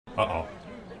Uh-oh.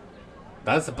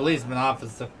 That's a policeman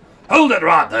officer. Hold it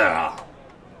right there!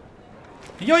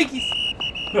 Yoikes!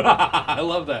 I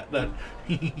love that.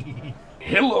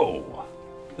 Hello,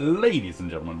 ladies and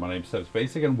gentlemen. My name's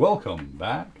StepsBasic, and welcome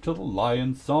back to the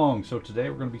Lion Song. So today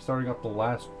we're going to be starting up the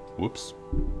last... Whoops.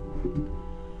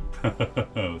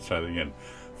 Let's try that again.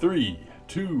 3,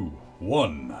 2,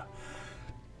 1.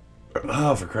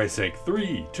 Oh, for Christ's sake.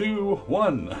 3, 2,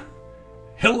 1.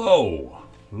 Hello,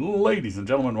 ladies and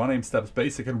gentlemen. My name's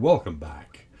StepsBasic, and welcome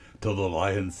back to the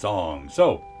Lion Song.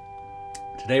 So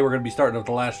today we're going to be starting up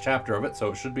the last chapter of it, so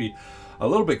it should be a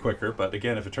little bit quicker. But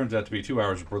again, if it turns out to be 2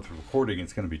 hours worth of recording,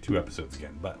 it's going to be 2 episodes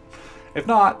again. But if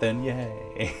not, then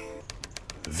yay.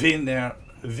 Wiener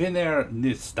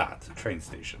Neustadt train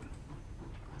station.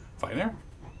 Wiener?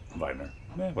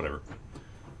 Whatever.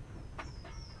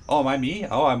 Oh, am I me?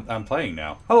 Oh, I'm playing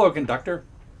now. Hello, conductor.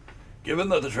 Given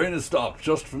that the train has stopped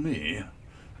just for me,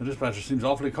 the dispatcher seems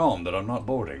awfully calm that I'm not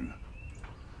boarding.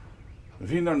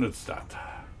 Wiener Neustadt.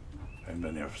 I've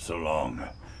been here for so long,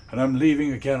 and I'm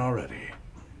leaving again already.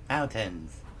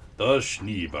 Mountains. The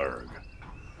Schneeberg.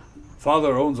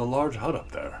 Father owns a large hut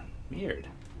up there. Weird.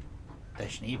 The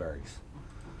Schneebergs.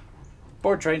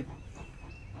 Board train.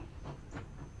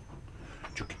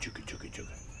 Chugga chugga chugga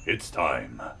chugga. It's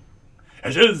time.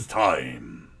 It is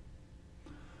time.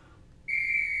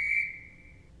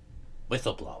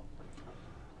 Whistle blow.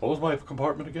 What was my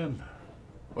compartment again?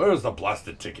 Where's the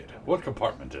blasted ticket? What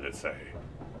compartment did it say?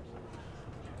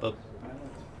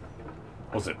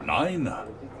 Was it 9?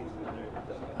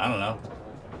 I don't know.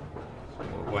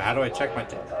 Well, how do I check my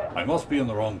ticket? I must be in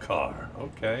the wrong car.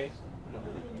 Okay.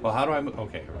 Well, how do I move?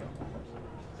 Okay, here we go.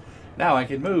 Now I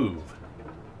can move.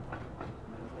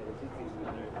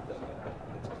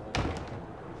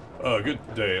 Good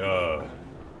day,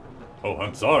 Oh,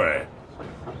 I'm sorry.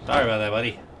 Sorry about that,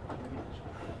 buddy.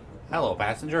 Hello,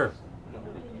 passenger.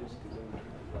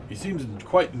 He seems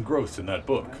quite engrossed in that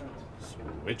book.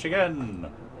 Switch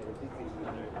again.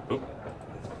 Oop.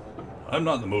 I'm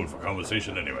not in the mood for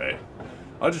conversation anyway.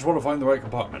 I just want to find the right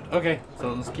compartment. Okay,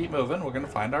 so let's keep moving. We're going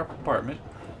to find our compartment.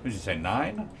 What did you say,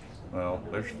 9? Well,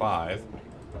 there's 5.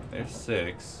 There's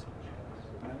 6.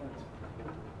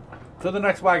 To the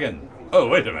next wagon. Oh,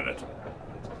 wait a minute.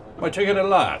 My ticket at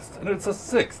last. And it's a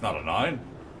 6, not a 9.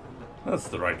 That's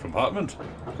the right compartment.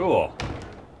 Cool.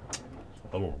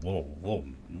 A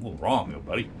little wrong, though,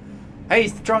 buddy. Hey,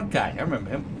 he's the drunk guy. I remember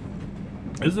him.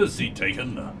 Is this seat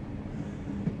taken?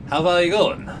 How far are you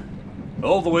going?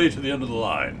 All the way to the end of the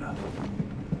line.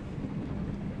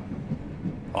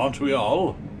 Aren't we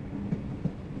all?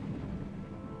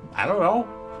 I don't know.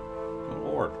 Good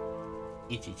Lord.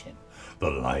 Itchy chin. The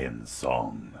Lion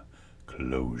Song.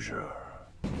 Closure.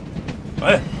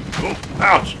 What? Oh,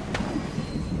 ouch!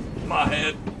 My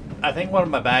head. I think one of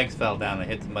my bags fell down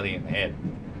and hit somebody in the head.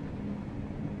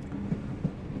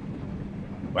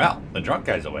 Well, the drunk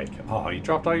guy's awake. Oh, you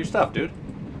dropped all your stuff, dude.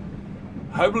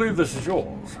 I believe this is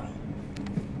yours.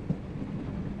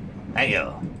 Thank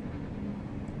you.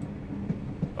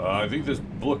 I think this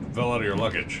book fell out of your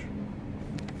luggage.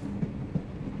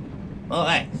 Oh,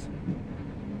 thanks.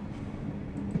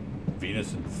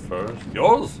 Venus in Furs.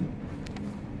 Yours?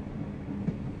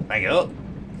 Thank you.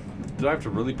 Did I have to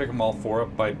really pick them all 4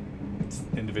 up by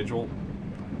individual?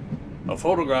 A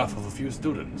photograph of a few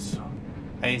students.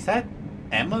 Hey, is that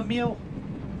Emma Meal?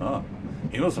 Huh.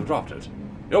 He must have dropped it.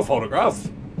 Your photograph?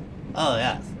 Oh,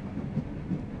 yes.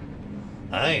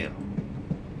 Thank you.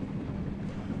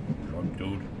 Drunk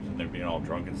dude. Sitting there being all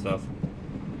drunk and stuff.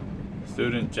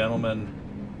 Student, gentleman,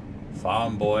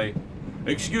 farm boy.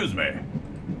 Excuse me.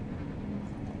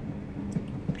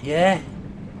 Yeah?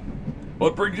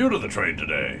 What brings you to the train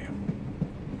today?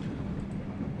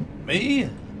 Me?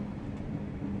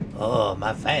 Oh,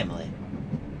 my family.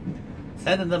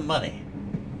 Sending them money.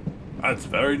 That's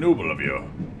very noble of you.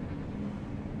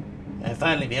 I'll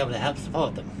finally be able to help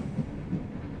support them.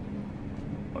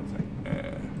 One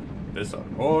second. This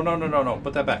one. Oh, no.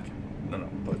 Put that back. No.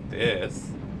 Put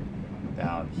this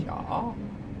down here.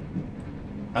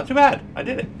 Not too bad. I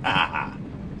did it. Ah.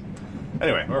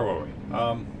 Anyway, where were we?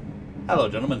 Hello,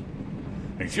 gentlemen.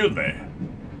 Excuse me.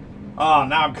 Oh,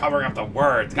 now I'm covering up the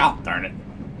words. God darn it.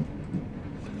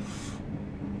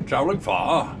 Traveling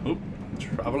far? Oop.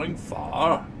 Traveling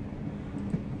far?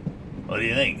 What do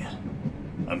you think?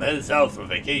 I'm headed south for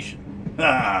vacation.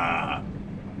 Ah!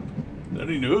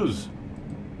 Any news?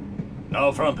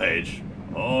 No front page.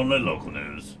 Only local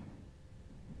news.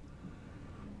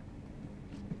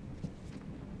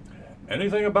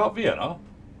 Anything about Vienna?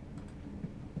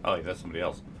 Oh, that's somebody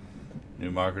else. New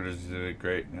marketers did it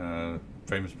great.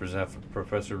 Famous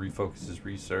professor refocuses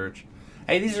research.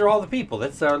 Hey, these are all the people.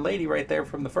 That's our lady right there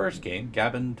from the first game.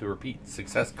 Gavin to repeat.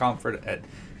 Success comfort at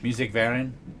music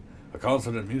variant. A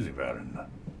consonant music variant.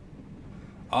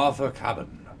 Arthur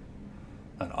Cabin.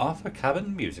 An Arthur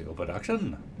Cabin musical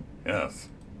production? Yes.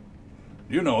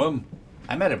 You know him.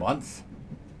 I met him once.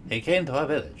 He came to our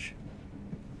village.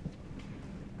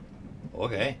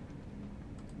 Okay.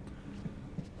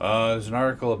 There's an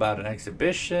article about an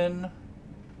exhibition.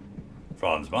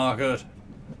 Franz Market.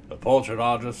 The portrait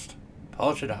artist.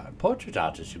 Portrait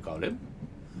artist, you call him?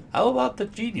 How about the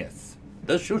genius?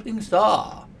 The shooting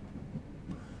star?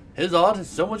 His art has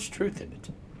so much truth in it.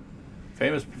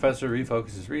 Famous professor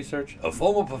refocuses research. A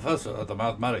former professor at the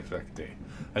mathematics faculty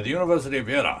at the University of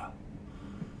Vienna.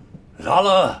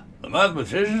 Zala, the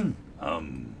mathematician?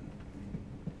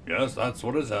 Yes, that's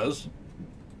what it says.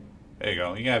 There you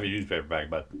go. You can have your newspaper back,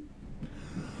 bud.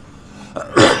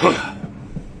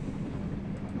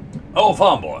 Oh,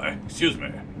 farm boy. Excuse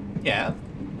me. Yeah?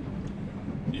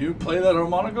 You play that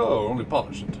harmonica or only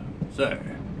polish it? Say.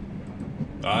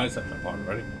 I said that part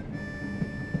already.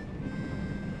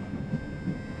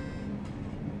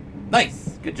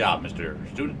 Nice! Good job, Mr.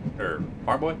 Student, or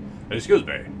farm boy. Excuse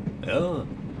me.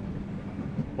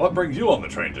 What brings you on the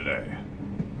train today?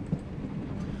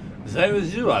 Same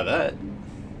as you, I bet.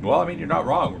 Well, I mean, you're not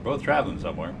wrong. We're both traveling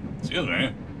somewhere. Excuse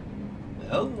me.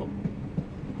 Oh.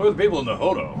 Who are the people in the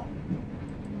Hodo?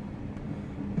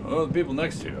 Who are the people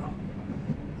next to you?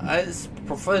 It's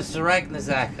Professor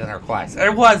Ragnazak in our class.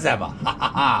 It was Emma. Ha ha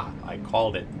ha. I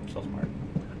called it. So smart.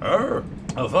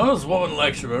 A first woman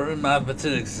lecturer in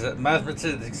mathematics at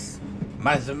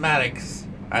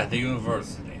the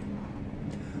university.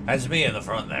 That's me in the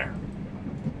front there.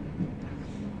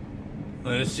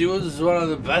 She was one of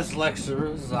the best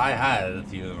lecturers I had at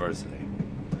the university.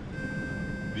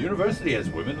 The university has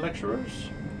women lecturers?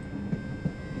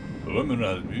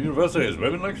 The university has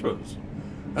women lecturers?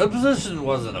 Her position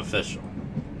wasn't official,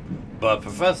 but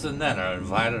Professor Nenner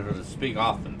invited her to speak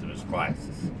often to his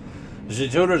classes. She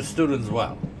tutored students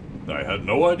well. I had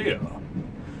no idea.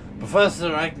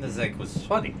 Professor Ragnazek was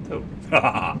funny, too.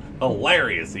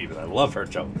 Hilarious, even. I love her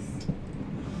jokes.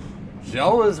 She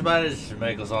always managed to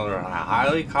make us understand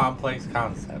highly complex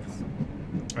concepts.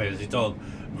 And she told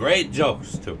great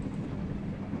jokes, too.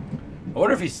 I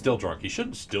wonder if he's still drunk. He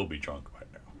shouldn't still be drunk right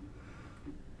now.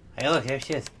 Hey, look, here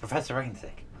she is. Professor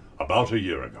Ragnazek. About a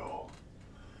year ago.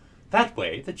 That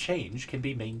way, the change can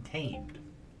be maintained,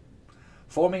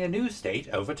 forming a new state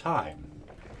over time.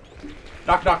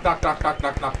 Knock, knock, knock, knock, knock,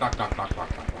 knock, knock, knock, knock, knock,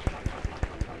 knock, knock, knock, knock, knock.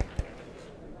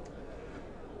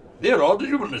 Nero, did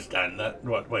you understand that,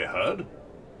 what we heard?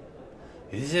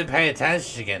 You didn't pay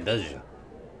attention again, did you?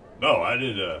 No, I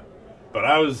did, but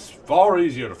I was far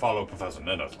easier to follow Professor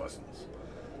Nenner's lessons.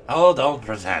 Oh, don't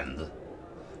pretend.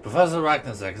 Professor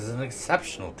Ragnazek is an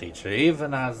exceptional teacher,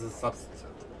 even as a substitute.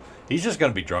 He's just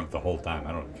gonna be drunk the whole time,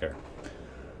 I don't care.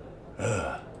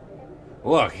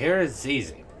 Look, here it's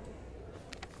easy.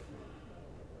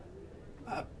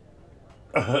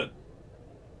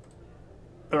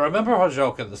 Remember her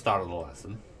joke at the start of the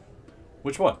lesson?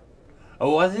 Which one?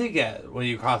 Oh, what do you get when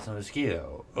you cross a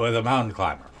mosquito with a mountain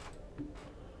climber?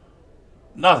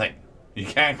 Nothing. You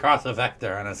can't cross a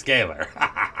vector and a scalar.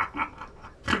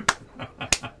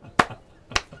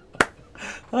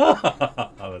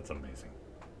 Oh, that's amazing.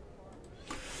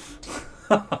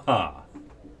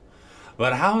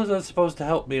 But how is that supposed to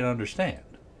help me to understand?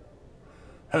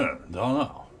 Don't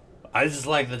know. I just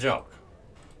like the joke.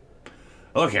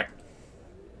 Look here.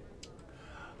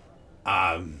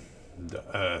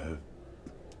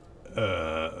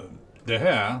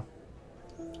 Here.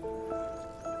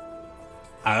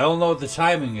 I don't know what the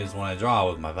timing is when I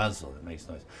draw with my pencil. It makes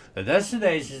noise. The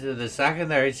destination of the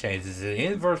secondary change is the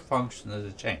inverse function of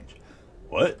the change.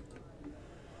 What?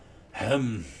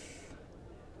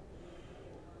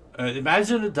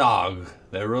 Imagine a dog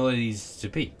that really needs to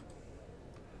pee.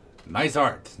 Nice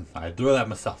art. I drew that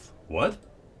myself. What?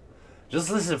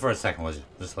 Just listen for a second, would you?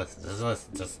 Just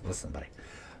listen, buddy.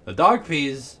 The dog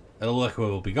pees, and the liquid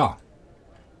will be gone.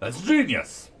 That's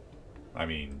genius. I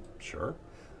mean, sure.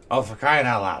 Oh, for crying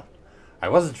out loud. I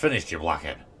wasn't finished, you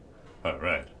blockhead. Oh,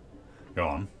 right. Go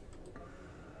on.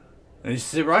 And you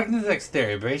see, Ragnazek's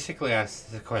theory basically asks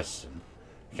the question,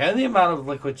 can the amount of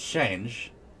liquid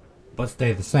change, but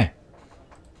stay the same?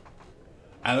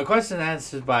 And the question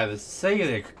answered by the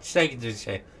secondary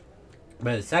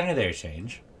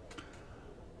change,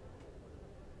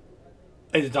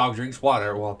 and the dog drinks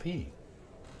water while peeing.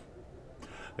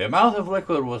 The amount of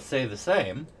liquid will stay the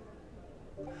same,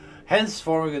 hence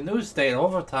forming a new state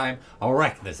over time, a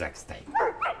Ragnazek state.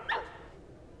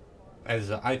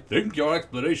 As I think your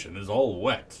explanation is all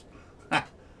wet.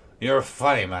 You're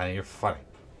funny, man. You're funny.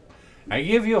 I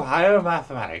give you higher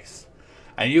mathematics,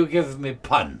 and you give me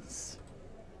puns.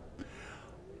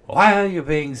 Why are you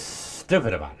being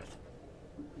stupid about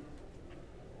it?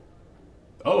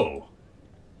 Oh.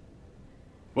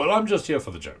 Well, I'm just here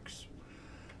for the jokes.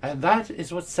 And that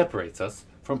is what separates us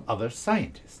from other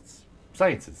sciences.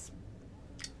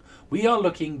 We are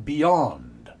looking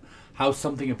beyond how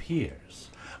something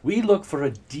appears. We look for a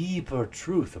deeper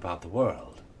truth about the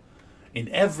world. In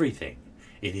everything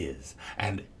it is,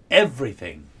 and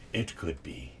everything it could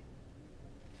be.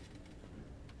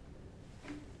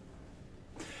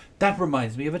 That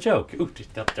reminds me of a joke. Ooh,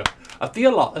 a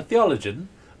theologian,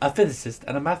 a physicist,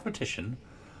 and a mathematician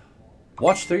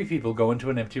watch 3 people go into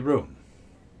an empty room.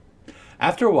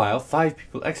 After a while, 5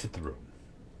 people exit the room.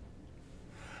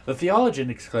 The theologian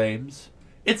exclaims,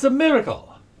 "It's a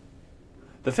miracle!"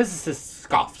 The physicist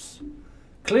scoffs.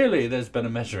 Clearly, there's been a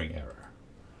measuring error.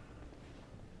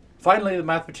 Finally, the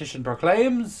mathematician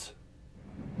proclaims,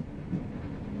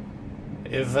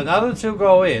 "If another 2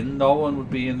 go in, no one would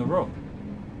be in the room."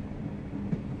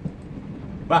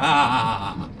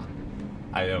 I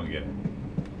don't get it.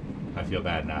 I feel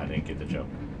bad now I didn't get the joke.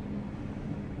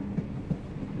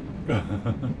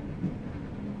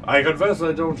 I confess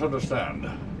I don't understand.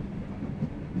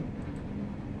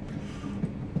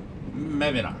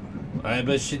 Maybe not.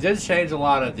 But she did change a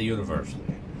lot at the university.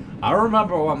 I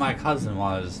remember when my cousin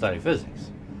wanted to study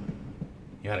physics.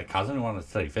 You had a cousin who wanted to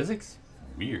study physics?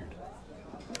 Weird.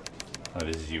 Oh,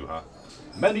 this is you, huh?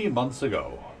 Many months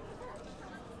ago.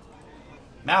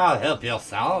 Now I'll help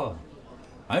yourself.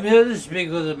 I'm here to speak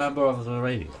with a member of the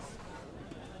radio.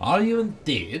 Are you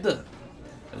indeed?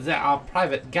 They are a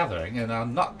private gathering and are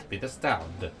not to be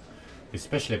disturbed,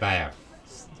 especially by a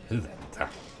student.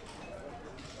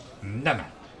 No,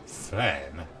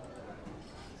 same.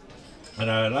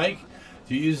 And I would like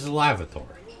to use the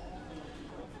lavatory.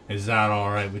 Is that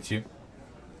alright with you?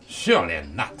 Surely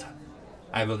not.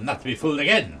 I will not be fooled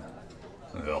again.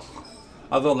 Ugh.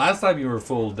 Although last time you were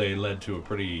fooled, they led to a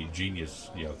pretty genius,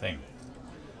 thing.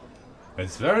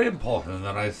 It's very important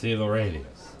that I see the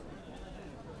radius.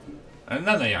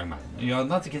 Another young man, you're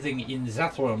not getting in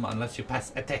that room unless you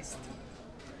pass a test.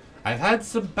 I've had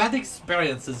some bad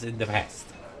experiences in the past.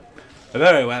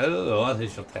 Very well, what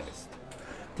is your test?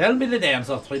 Tell me the names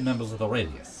of 3 members of the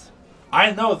radius.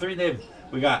 I know 3 names.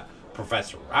 We got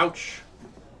Professor Rauch.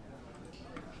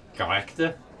 Correct.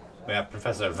 We have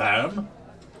Professor Verm.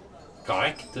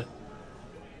 Correct.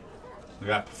 We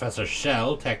got Professor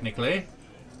Shell, technically.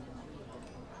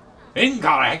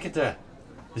 Incorrect.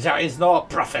 There is no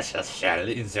Professor Shell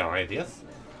in the radius.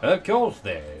 Of course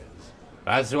there is.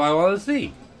 That's who I want to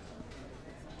see.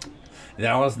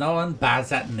 There was no one by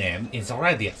that name in the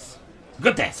radius.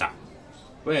 Good day, sir.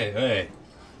 Wait.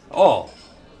 Oh.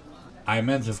 I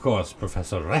meant, of course,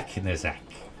 Professor Reknezak.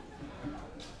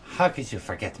 How could you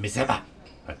forget Miss Emma?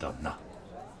 I don't know.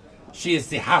 She is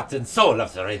the heart and soul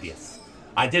of the radius.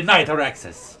 I denied her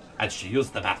access, and she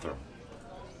used the bathroom.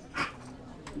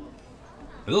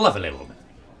 Lovely woman.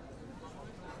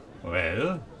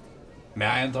 Well, may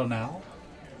I enter now?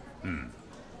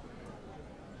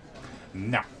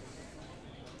 No.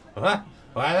 What?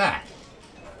 Why not?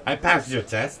 I passed your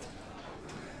test.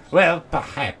 Well,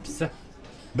 perhaps.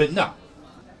 But no.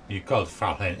 You called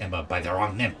Fraulein Emma by the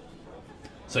wrong name.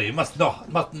 So you must know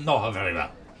her very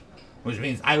well. Which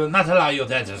means I will not allow you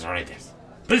to enter the radius.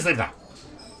 Please leave now.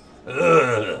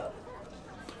 Ugh.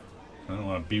 I don't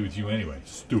want to be with you anyway,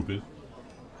 stupid.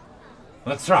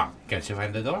 What's wrong? Can't you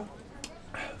find the door?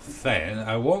 Fine,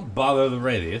 I won't bother the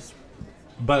radius,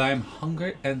 but I'm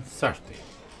hungry and thirsty.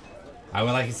 I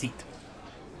would like a seat.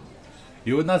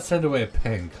 You would not send away a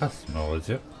paying customer, would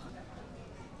you?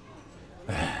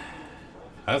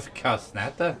 Of course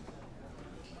not.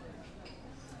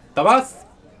 Thomas?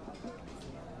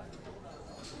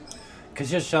 Could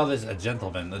you show this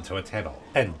gentleman to a table?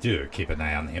 And do keep an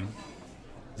eye on him.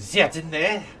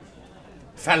 Certainly.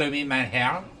 Follow me, mein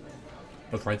Herr.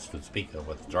 The French to speak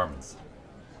with the Germans.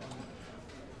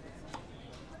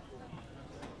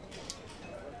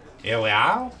 Here we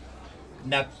are.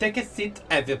 Now take a seat,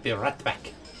 I will be right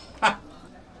back. Ha!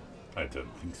 I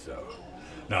don't think so.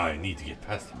 Now I need to get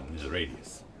past him in his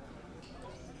radius.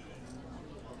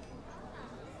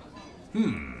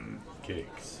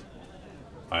 Cakes.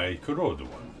 I could order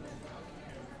one.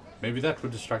 Maybe that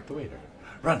would distract the waiter.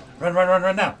 Run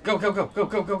now. Go.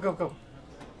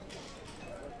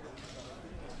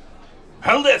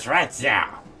 Hold it right there.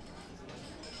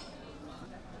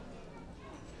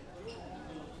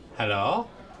 Hello?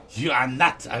 You are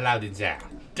not allowed in there.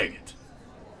 Dang it.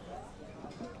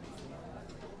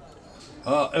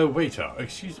 Waiter,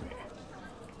 excuse me.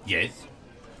 Yes.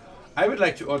 I would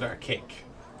like to order a cake.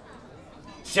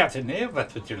 Certainly,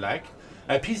 what would you like?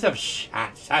 A piece of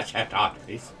such a tart,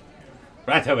 please.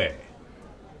 Right away.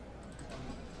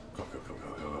 Go, go, go,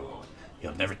 go, go.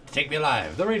 You'll never take me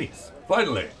alive. The radius.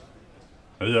 Finally.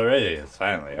 The radius,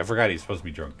 finally. I forgot he's supposed to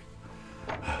be drunk.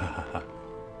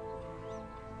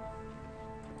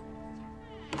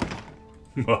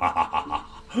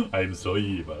 I'm so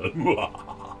evil.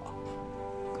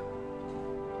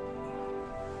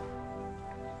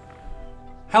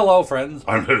 Hello, friends.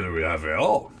 And here we have it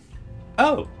all.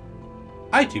 Oh,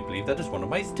 I do believe that is one of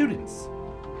my students.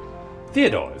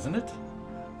 Theodore, isn't it?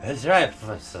 That's right,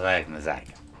 Professor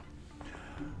Ragnazak.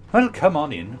 Well, come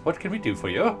on in. What can we do for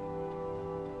you?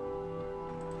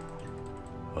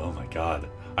 Oh my god.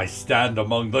 I stand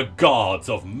among the gods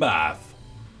of math.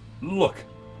 Look.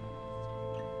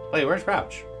 Wait, where's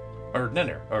Rouch? Or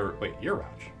Nenner? Or, wait, you're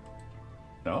Rouch.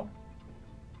 No?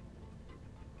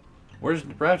 Where's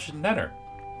Rouch and Nenner?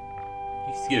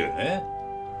 Excuse me?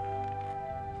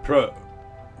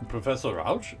 Professor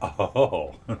Rouch?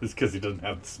 Oh, it's because he doesn't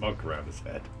have the smoke around his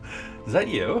head. Is that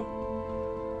you?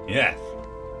 Yes.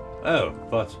 Oh,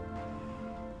 but...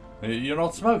 You're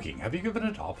not smoking. Have you given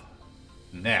it up?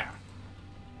 Nah.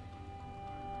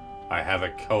 I have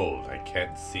a cold I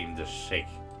can't seem to shake.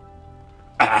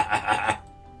 Ah.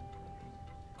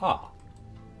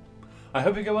 I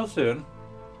hope you get well soon.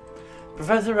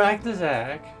 Professor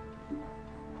Ragnazak.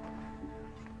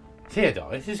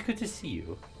 Theodore, it is good to see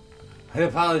you. I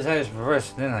apologize for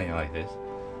bursting in on you like this.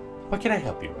 What can I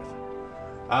help you with?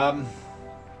 I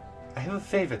have a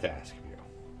favor to ask of you.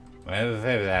 I have a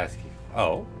favor to ask you.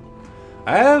 Oh?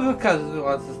 I have a cousin who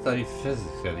wants to study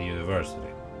physics at the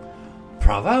university.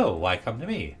 Bravo! Why come to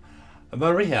me?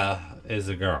 Maria is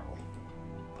a girl.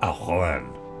 A woman.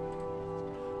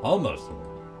 Almost a woman.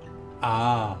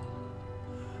 Ah.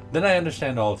 Then I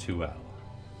understand all too well.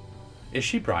 Is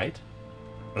she bright?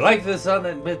 Like the sun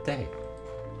at midday.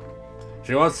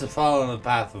 She wants to follow the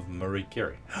path of Marie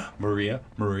Curie. Maria.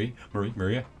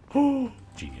 Oh,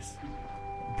 genius.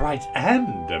 Bright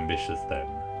and ambitious, then.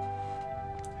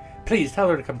 Please tell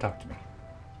her to come talk to me.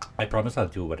 I promise I'll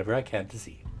do whatever I can to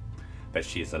see that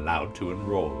she is allowed to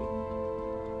enroll.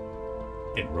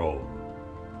 Enroll.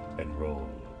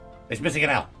 It's missing an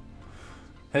L.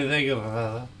 Thank you,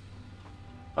 Professor.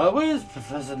 Where's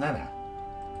Professor Nana?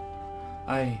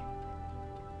 I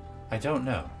don't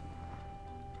know.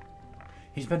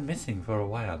 He's been missing for a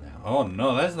while now. Oh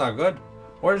no, that's not good.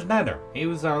 Where's Nanner? He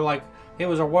was our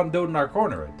one dude in our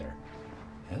corner right there.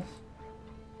 Yes?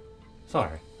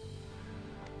 Sorry.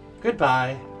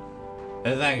 Goodbye.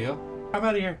 Thank you. I'm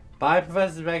out of here. Bye,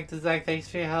 Professor Ragnazak. Thanks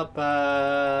for your help,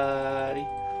 buddy.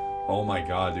 Oh my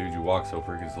god, dude, you walk so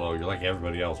freaking slow. You're like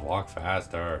everybody else. Walk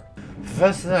faster.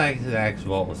 Professor Ragnazak's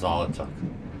vote was all it took.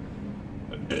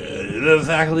 The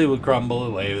faculty would crumble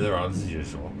and wave their arms as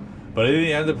usual. But in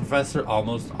the end, the professor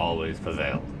almost always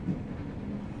prevailed.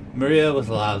 Maria was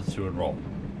allowed to enroll.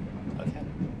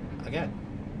 Again.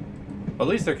 At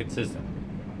least they're consistent.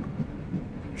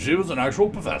 She was an actual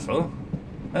professor?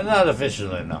 And not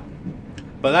officially, no.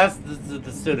 But that's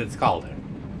the students called her.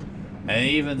 And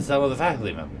even some of the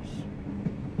faculty members.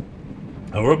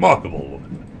 A remarkable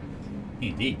woman.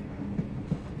 Indeed.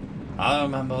 I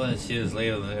remember when she was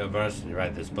leaving the university to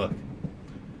write this book.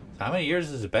 So how many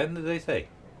years has it been, did they say?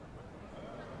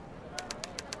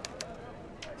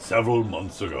 Several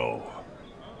months ago.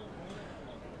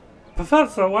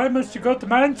 Professor, why must you go to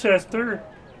Manchester?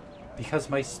 Because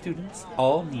my students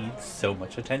all need so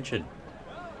much attention.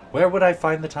 Where would I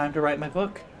find the time to write my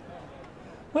book?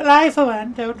 Well, I, for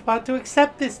one, don't want to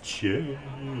accept this change.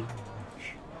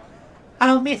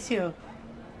 I'll miss you.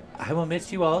 I will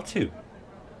miss you all, too.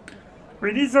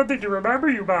 We need something to remember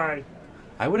you by.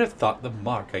 I would have thought the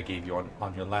mark I gave you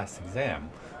on your last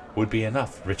exam would be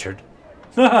enough, Richard.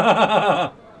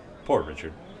 Poor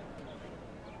Richard.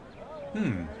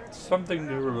 Something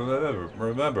to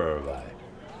remember by.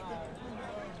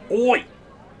 Oi!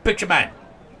 Picture man!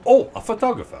 Oh, a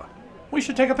photographer. We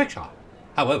should take a picture.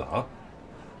 However,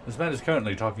 this man is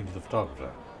currently talking to the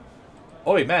photographer.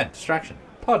 Oi, man, distraction.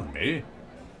 Pardon me.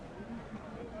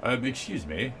 Excuse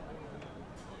me.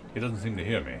 He doesn't seem to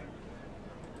hear me.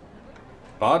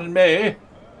 Pardon me.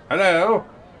 Hello.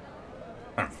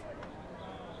 The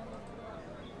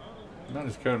man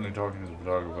is currently talking to the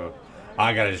photographer.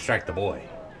 I gotta distract the boy.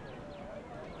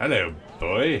 Hello,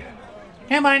 boy.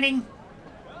 Good morning.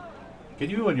 Can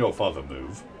you and your father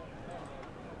move?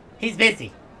 He's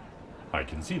busy. I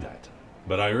can see that.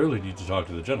 But I really need to talk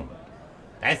to the gentleman.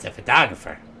 That's a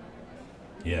photographer.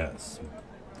 Yes.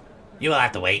 You will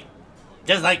have to wait.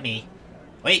 Just like me.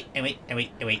 Wait.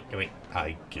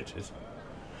 I get it.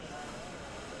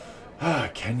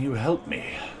 Can you help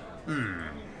me?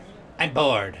 I'm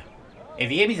bored. If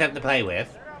you give me something to play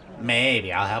with,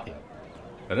 maybe I'll help you.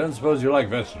 I don't suppose you like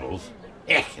vegetables.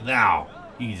 No.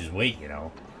 You can just wait, you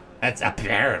know. That's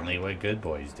apparently what good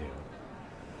boys do.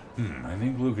 I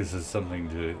think Lucas has something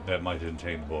that might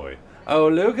entertain the boy. Oh,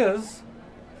 Lucas!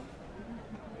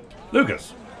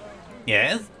 Lucas!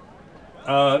 Yes?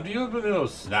 Do you have any of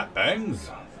those snap bangs?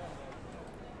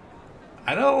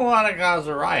 I don't want to cause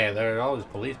a riot. There are always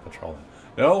police patrolling.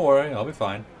 Don't worry, I'll be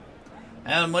fine.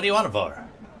 What do you want it for?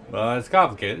 It's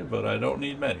complicated, but I don't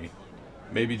need many.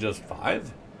 Maybe just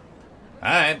 5?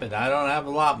 Alright, but I don't have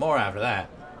a lot more after that.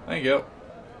 Thank you.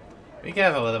 Be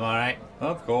careful with them, alright?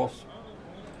 Of course.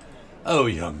 Oh,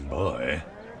 young boy,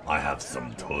 I have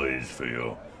some toys for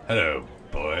you. Hello,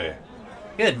 boy.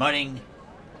 Good morning.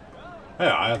 Hey,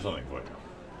 I have something for you.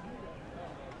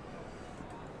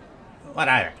 What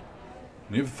are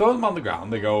You throw them on the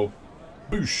ground, they go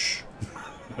boosh.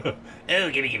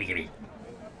 Oh, gimme.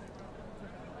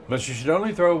 But you should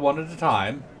only throw one at a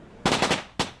time.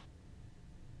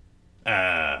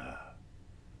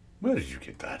 Where did you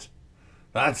get that?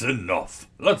 That's enough.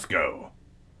 Let's go.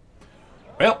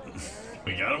 Well,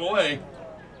 we got him away.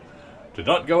 Did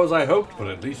not go as I hoped, but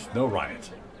at least no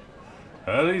riot.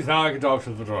 At least now I can talk to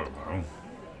the photographer.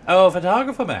 Oh,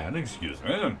 photographer man, excuse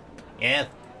me. Yes?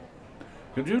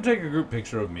 Could you take a group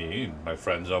picture of me and my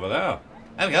friends over there?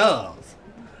 Of course.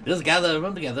 Just gather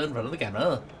them together in front of the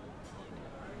camera.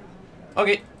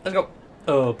 Okay, let's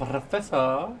go.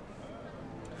 Professor.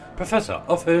 Professor,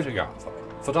 a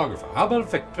photographer. How about a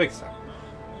fixer?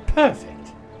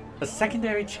 Perfect. A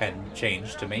secondary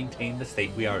change to maintain the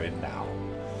state we are in now.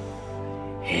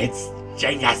 It's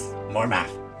genius. More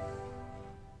math.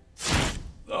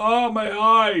 Oh, my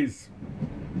eyes!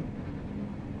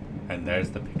 And there's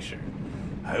the picture.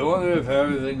 I wonder if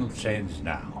everything will change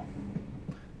now.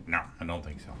 No, I don't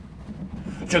think so.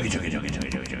 Chuggy.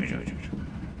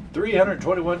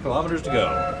 321 kilometers to go.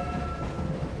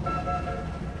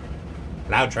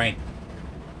 Loud train.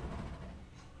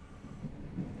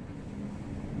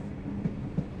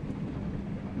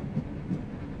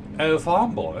 Oh,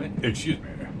 farm boy. Excuse me.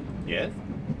 Yes?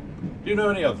 Do you know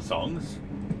any other songs?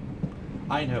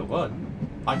 I know one.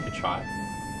 I could try.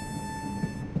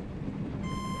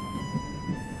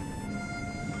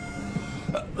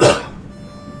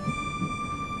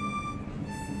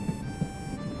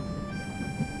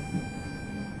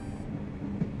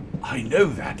 I know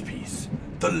that piece.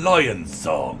 The Lion's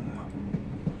Song.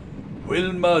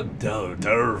 Wilma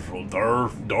Derfel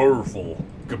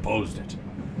composed it.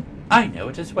 I know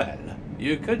it as well.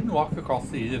 You couldn't walk across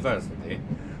the university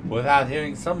without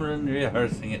hearing someone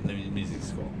rehearsing it in the music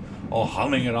school or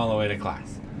humming it on the way to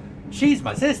class. She's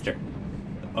my sister.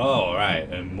 Oh, right.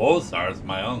 And Mozart's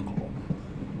my uncle.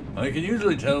 I can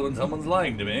usually tell when someone's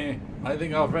lying to me. I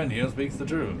think our friend here speaks the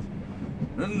truth.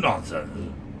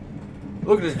 Nonsense.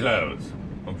 Look at his clothes.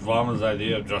 A farmer's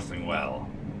idea of dressing well.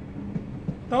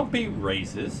 Don't be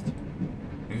racist.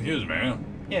 Excuse me.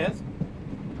 Yes?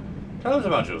 Tell us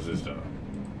about your sister.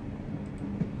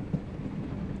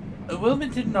 Wilma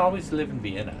didn't always live in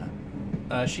Vienna.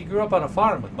 She grew up on a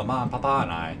farm with Mama and Papa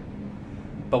and I.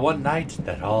 But one night,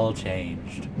 that all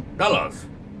changed. Tell us.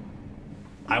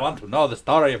 I want to know the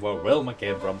story of where Wilma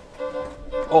came from.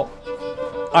 Oh,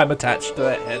 I'm attached to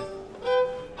that head.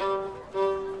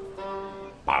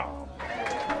 Bam.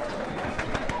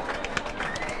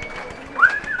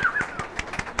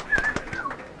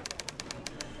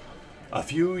 A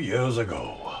few years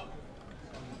ago.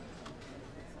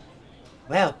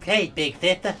 Well played, big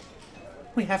sister.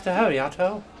 We have to hurry,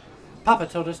 Otto. Papa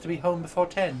told us to be home before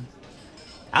 10.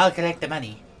 I'll collect the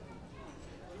money.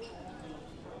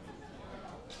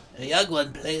 The young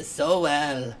one plays so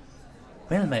well.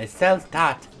 Wilma is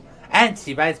self-taught, and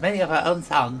she writes many of her own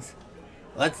songs.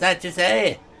 What's that you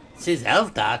say? She's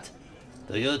self-taught.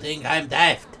 Do you think I'm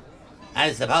daft?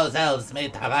 I suppose elves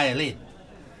made the violin.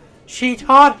 She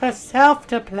taught herself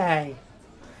to play.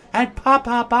 And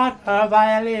Papa bought her a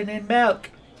violin in milk.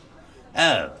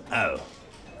 Oh.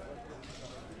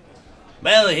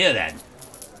 Well, here then.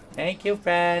 Thank you,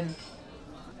 friend.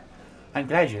 I'm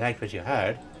glad you liked what you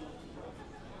heard.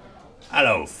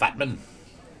 Hello, Fatman.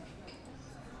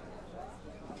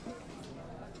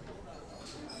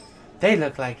 They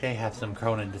look like they have some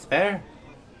Cronin to spare.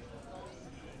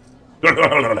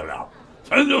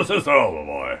 Send your sister over,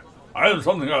 boy. I have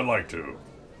something I'd like to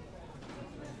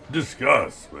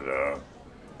discuss with her.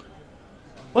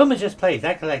 Wilma just plays.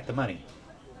 I collect the money.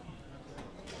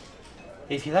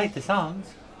 If you like the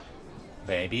songs,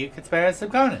 maybe you could spare us some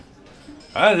Cronin.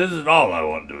 This is all I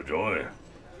want to enjoy.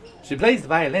 She plays the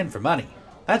violin for money.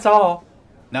 That's all.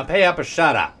 Now pay up or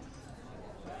shut up.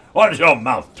 Watch your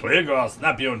mouth, Twig, or I'll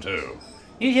snap you in two.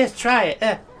 You just try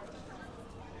it.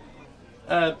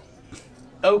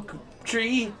 Oak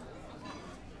tree?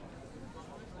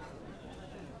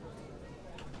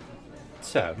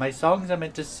 Sir, my songs are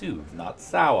meant to soothe, not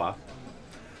sour.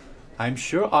 I'm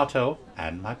sure Otto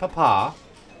and my papa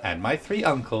and my 3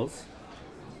 uncles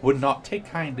would not take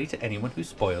kindly to anyone who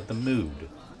spoiled the mood.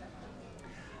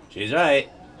 She's right.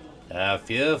 A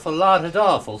fearful lot of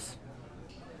doffles.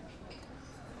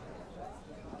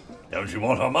 Don't you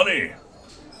want our money?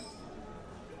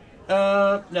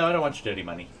 No, I don't want your dirty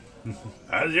money.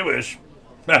 As you wish.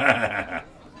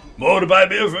 More to buy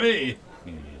beer for me.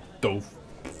 Doof.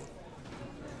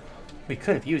 We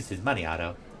could have used his money,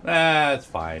 Otto. That's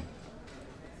fine.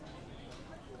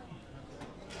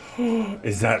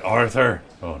 Is that Arthur?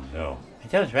 Oh no. I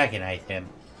don't recognize him.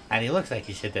 And he looks like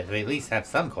he should at least have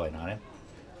some coin on him.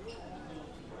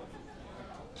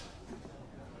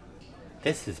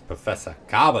 This is Professor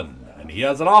Carbon, and he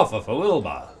has an offer for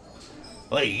Wilma.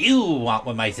 What do you want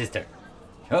with my sister?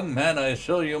 Young man, I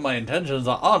assure you my intentions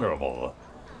are honorable.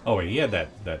 Oh wait, he had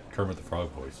that Kermit the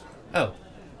Frog voice. Oh,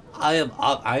 I am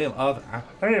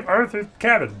Arthur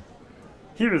Cabin.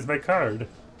 Here is my card.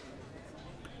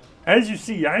 As you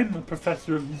see, I am a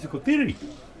professor of musical theory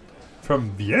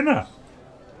from Vienna.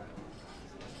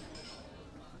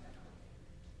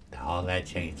 All that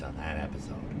changed on that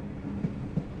episode.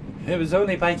 It was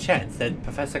only by chance that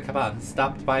Professor Caban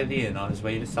stopped by the inn on his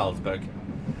way to Salzburg.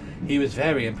 He was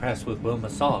very impressed with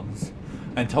Wilma's songs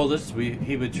and told us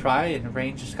he would try and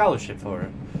arrange a scholarship for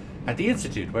her at the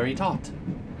institute where he taught.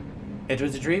 It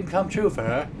was a dream come true for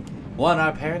her, one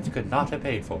our parents could not have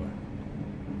paid for.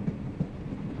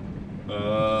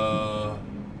 Her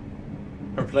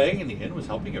playing in the inn was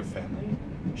helping her family?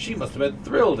 She must have been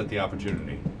thrilled at the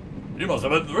opportunity. You must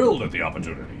have been thrilled at the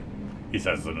opportunity, he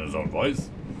says in his own voice.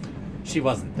 She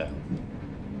wasn't, though.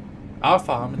 Our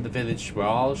farm and the village were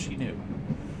all she knew.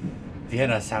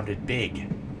 Vienna sounded big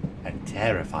and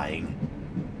terrifying.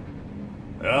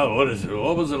 Yeah, what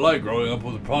was it like growing up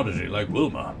with a prodigy like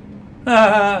Wilma?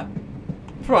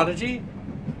 Prodigy?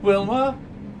 Wilma?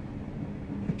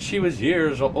 She was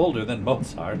years older than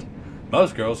Mozart.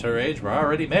 Most girls her age were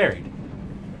already married.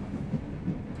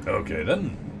 Okay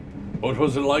then. What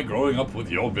was it like growing up with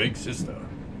your big sister?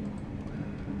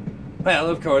 Well,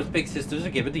 of course, big sisters are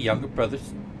given to younger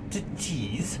brothers to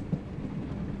tease.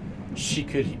 She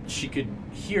could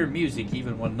hear music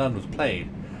even when none was played.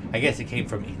 I guess it came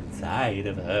from inside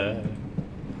of her.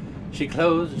 She'd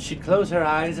close her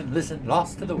eyes and listen,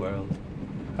 lost to the world.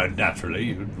 And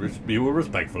naturally, you were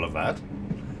respectful of that.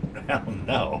 Well,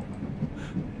 no.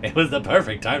 It was the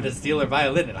perfect time to steal her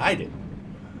violin and hide it.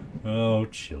 Oh,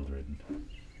 children.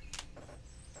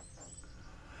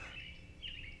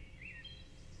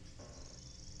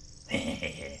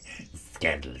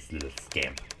 Scandalous little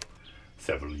scamp.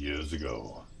 Several years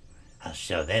ago. I'll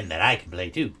show them that I can play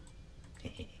too.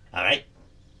 Alright.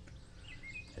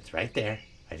 It's right there.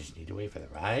 I just need to wait for the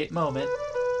right moment.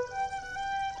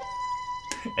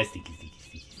 Sneaky, sneaky,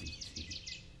 sneaky, sneaky, sneaky.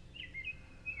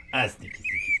 Sneaky, sneaky,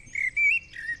 sneaky.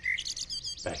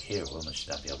 Back here, Wilma should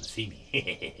not be able to see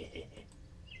me.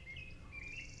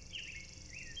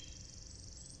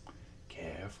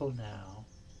 Careful now.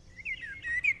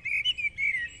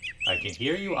 I can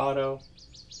hear you, Otto.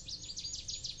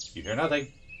 You hear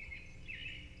nothing.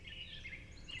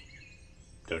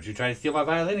 Don't you try to steal my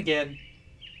violin again.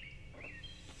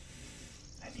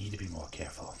 I need to be more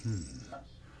careful.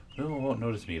 Wilma won't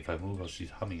notice me if I move while she's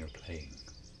humming or playing.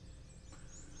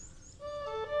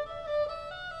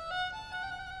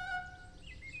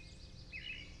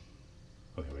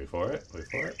 Okay, wait for it. Wait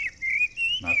for it.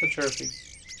 Not the chirping.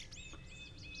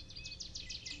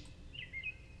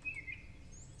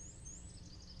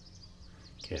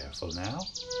 Careful now.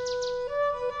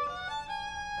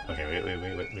 Okay, wait.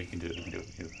 We can do it.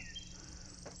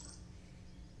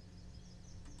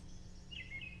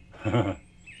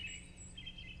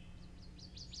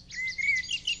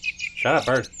 Shut up,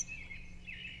 bird.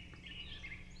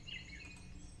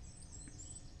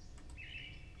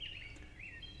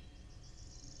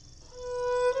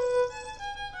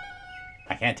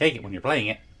 I can't take it when you're playing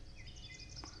it.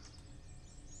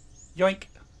 Yoink.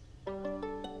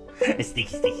 Sneaky,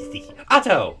 sneaky, sneaky.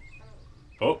 Otto!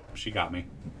 Oh, she got me.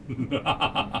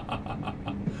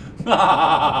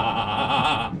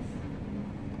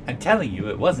 I'm telling you,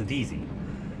 it wasn't easy.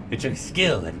 It took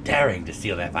skill and daring to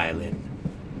steal that violin.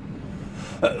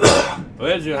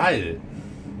 Where'd you hide it?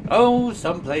 Oh,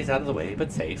 someplace out of the way,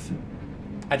 but safe.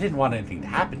 I didn't want anything to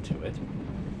happen to it.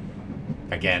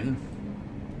 Again?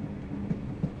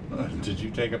 Did you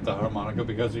take up the harmonica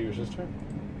because of your sister?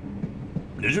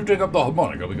 Did you take up the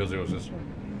harmonica because of your sister?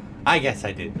 I guess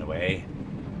I did in a way.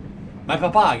 My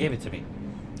papa gave it to me.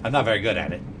 I'm not very good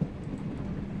at it.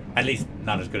 At least,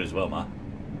 not as good as Wilma.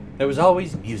 There was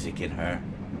always music in her.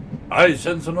 I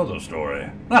sense another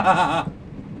story.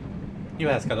 You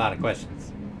ask a lot of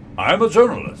questions. I'm a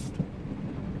journalist.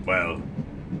 Well,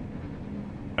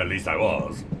 at least I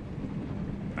was.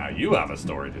 Now you have a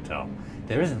story to tell.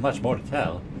 There isn't much more to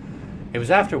tell. It was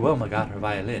after Wilma got her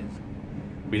violin.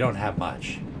 We don't have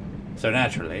much. So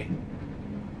naturally,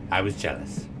 I was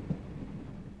jealous.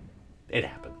 It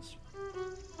happens.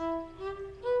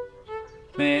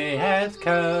 May has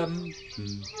come,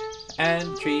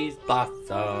 and trees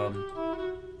blossom,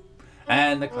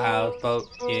 and the clouds float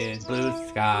in blue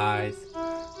skies,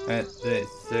 and they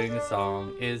sing a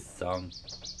song is sung.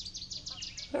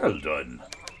 Well done.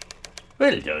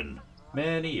 Well done.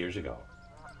 Many years ago.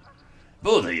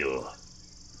 Both of you.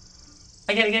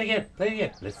 Again. Play it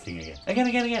again. Let's sing again.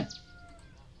 Again.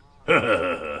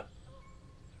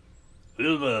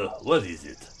 Wilma, what is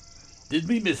it? Did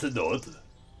we miss a note?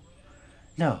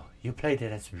 No, you played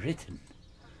it as written.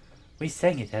 We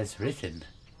sang it as written.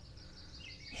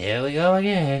 Here we go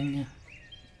again.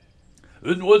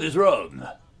 And what is wrong?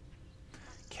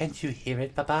 Can't you hear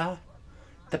it, Papa?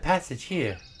 The passage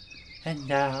here. And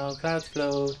now clouds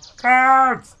float.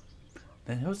 Clouds!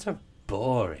 Then those are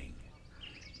boring.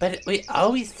 But we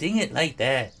always sing it like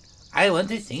that. I want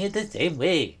to sing it the same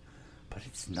way. But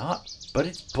it's not. But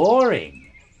it's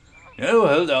boring. Oh,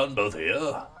 hold on, both of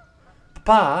you.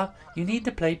 Papa, you need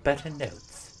to play better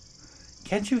notes.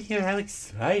 Can't you hear how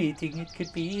exciting it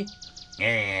could be?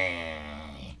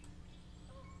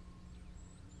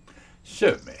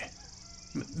 Show me.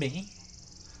 Me?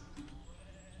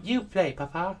 You play,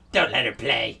 Papa. Don't let her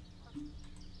play.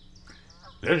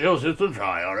 Let your sister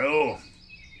try, Aro.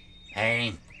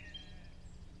 Hey,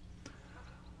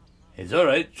 It's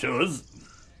alright, show us.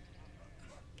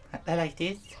 I like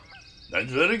this.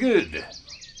 That's very good.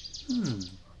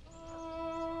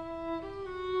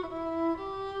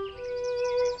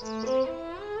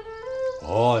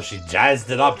 Oh, she jazzed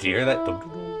it up. Do you hear that?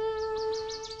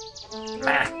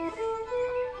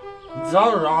 It's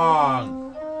all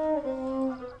wrong.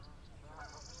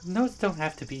 Notes don't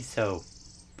have to be so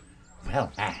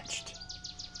well matched.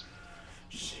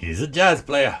 She's a jazz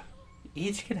player.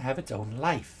 Each can have its own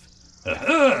life.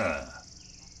 Aha!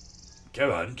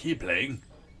 Come on, keep playing.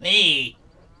 me.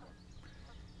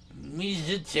 We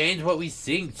should change what we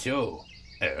sing too.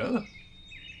 Oh?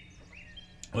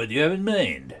 What do you have in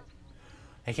mind?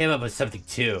 I came up with something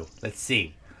too. Let's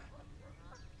see.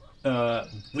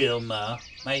 Wilma,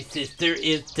 my sister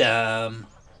is dumb.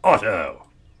 Otto,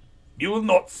 you will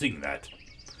not sing that.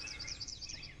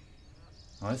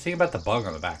 Let's think about the bug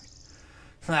on the back.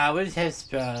 Flowers have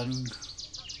sprung,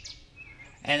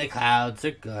 and the clouds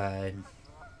are gone.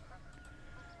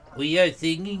 We are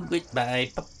singing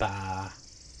goodbye, Papa.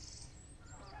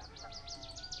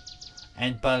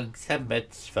 And bugs have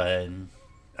much fun.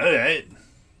 Alright,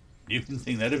 you can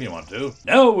sing that if you want to.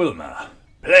 Now, Wilma,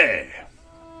 play.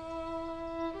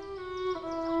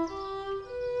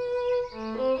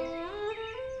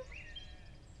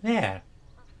 There.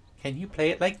 Can you play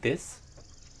it like this?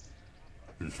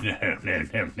 No.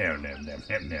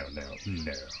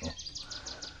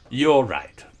 You're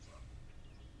right.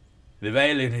 The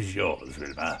violin is yours,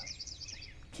 Wilma.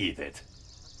 Keep it.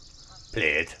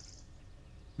 Play it.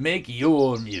 Make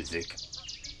your music.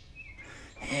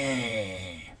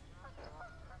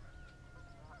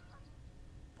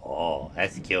 Oh,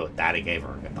 that's cute. Daddy gave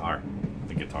her a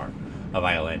guitar. A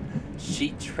violin.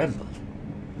 She trembled.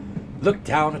 Looked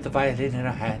down at the violin in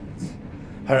her hands.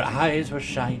 Her eyes were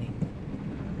shining.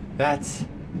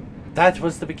 That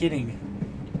was the beginning.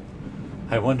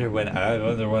 I wonder when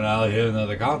I'll hear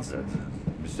another concert,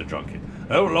 Mr. Drunken.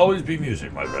 There will always be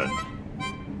music, my friend.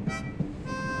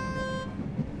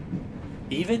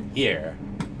 Even here.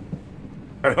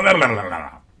 How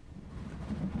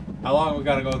long we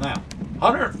gotta go now?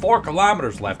 104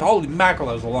 kilometers left. Holy mackerel,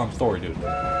 that was a long story, dude.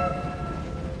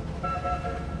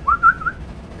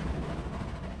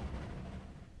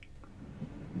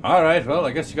 Alright, well,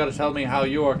 I guess you gotta tell me how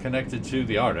you are connected to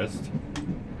the artist.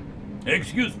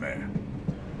 Excuse me.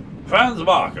 Franz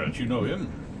Markert, you know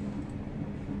him?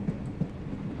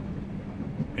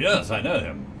 Yes, I know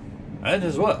him. And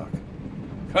his work.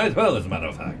 Quite well, as a matter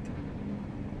of fact.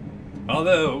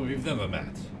 Although, we've never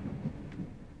met.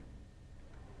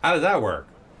 How does that work?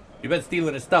 You been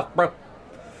stealing his stuff, bro?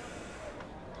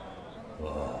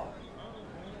 Oh,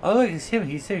 look, it's him.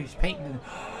 He's painting.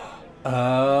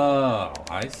 Oh,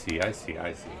 I see.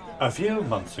 A few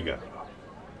months ago.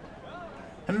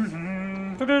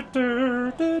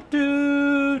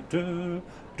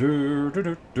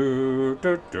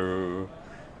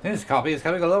 This copy is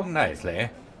coming along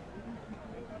nicely.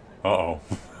 Uh-oh.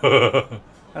 Hello,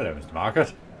 Mr.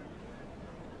 Market.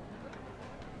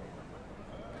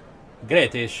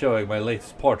 Great is showing my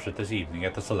latest portrait this evening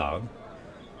at the salon.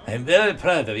 I'm very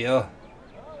proud of you.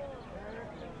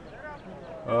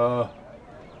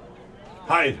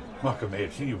 Hi, Markham, may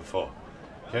have seen you before.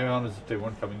 Carry on as if they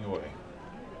weren't coming your way.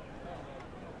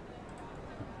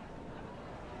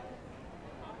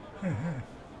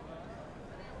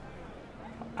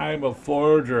 I'm a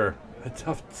forger. A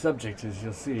tough subject, as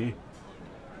you'll see.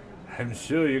 I'm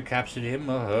sure you captured him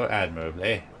or her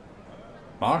admirably.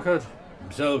 Market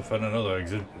himself and another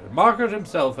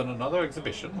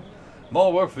exhibition.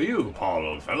 More work for you, Paul,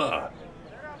 old fella.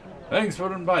 Thanks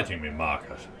for inviting me,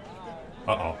 Market.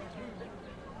 Uh-oh.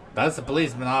 That's the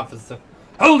policeman officer.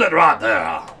 Hold it right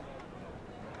there!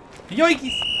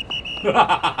 Yoikes!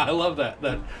 I love that.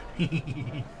 That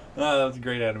was a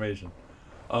great animation.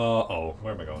 Uh-oh,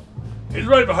 where am I going? He's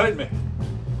right behind me.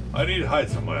 I need to hide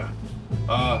somewhere.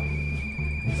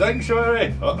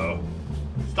 Sanctuary! Uh-oh.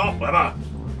 Stop, Weber!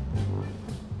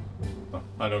 Oh,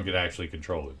 I don't get to actually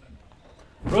control it then.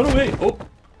 Run away! Oh!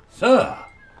 Sir!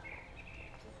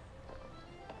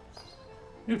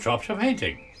 You dropped your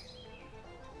painting.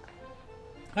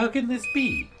 How can this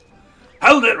be?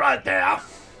 Hold it right there!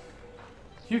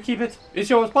 You keep it. It's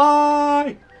yours.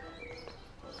 Bye!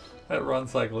 That run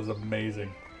cycle is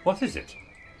amazing. What is it?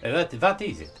 What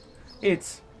is it?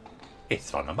 It's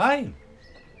one of mine.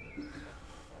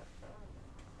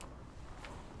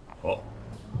 Oh.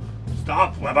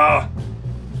 Stop, Weber!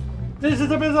 This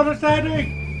is a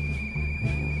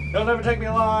misunderstanding! You'll never take me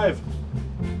alive!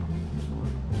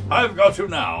 I've got you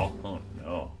now! Oh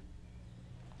no.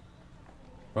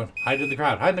 Run. Hide in the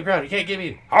crowd. Hide in the crowd. You can't get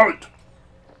me. Halt!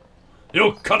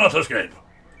 You cannot escape!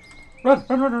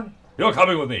 Run. You're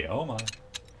coming with me. Oh my.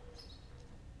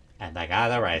 And I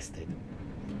got arrested.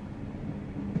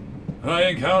 I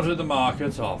encountered the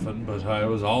markets often, but I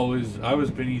was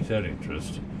beneath their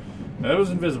interest. I was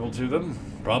invisible to them,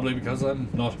 probably because I'm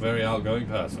not a very outgoing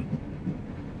person.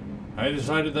 I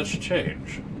decided that should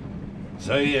change.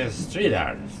 So you're a street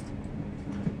artist.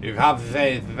 You copy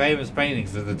famous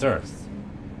paintings of the tourists.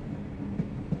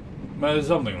 Well,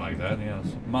 something like that,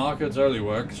 yes. Market's early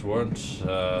works weren't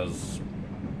as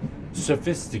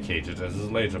sophisticated as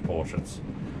his later portraits.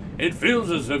 It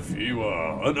feels as if he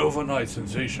were an overnight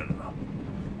sensation.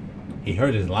 He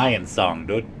heard his lion song,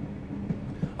 dude.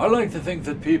 I like to think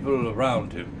that people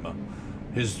around him,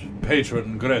 his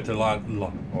patron Greta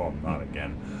not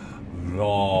again,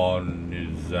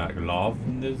 Lovnizak?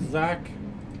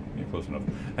 Yeah, close enough.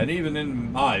 And even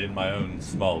in my own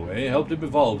small way, helped him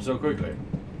evolve so quickly.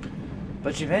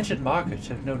 But you mentioned Market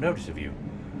took no notice of you.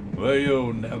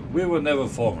 Well, we were never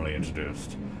formally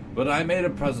introduced, but I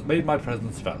made my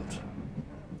presence felt.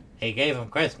 He gave him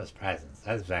Christmas presents.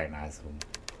 That's very nice of him.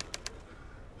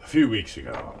 A few weeks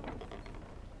ago.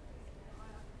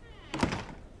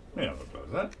 Yeah, what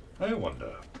was that? I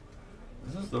wonder.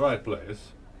 Is this the right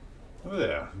place? Over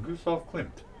there, Gustav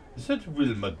Klimt. Is that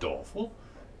Wilma Dorfel?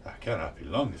 That cannot be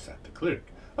long, is that the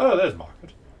cleric? Oh, there's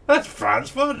Market. That's Franz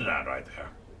Ferdinand right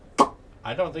there.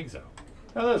 I don't think so.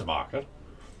 Oh, there's Market.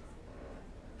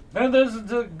 And there's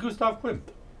Gustav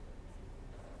Klimt.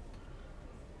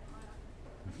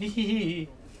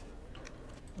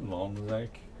 Longsack,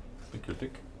 the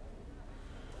critic.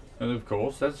 And of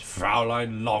course, that's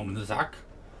Fraulein Longsack.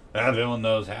 Everyone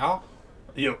knows how.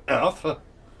 You elf. Oh,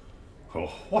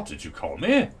 what did you call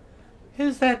me?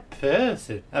 Who's that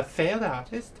person? A failed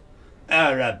artist?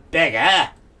 Or a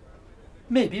beggar?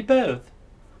 Maybe both.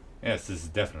 Yes, this is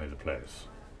definitely the place.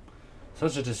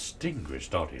 Such a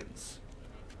distinguished audience.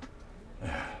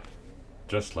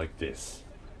 Just like this.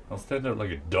 I'll stand out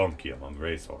like a donkey among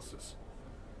racehorses.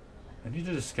 I need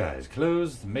a disguise.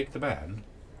 Clothes make the man.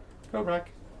 Go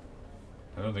back.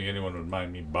 I don't think anyone would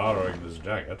mind me borrowing this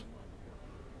jacket.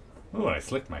 Ooh, I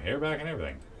slicked my hair back and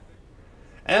everything.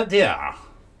 Oh dear.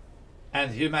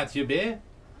 And who might you be?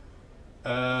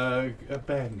 A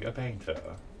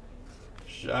painter.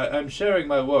 I'm sharing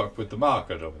my work with the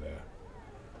Market over there.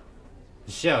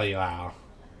 Sure you are.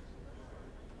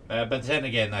 But then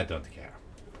again, I don't care.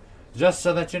 Just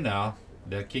so that you know,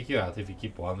 they'll kick you out if you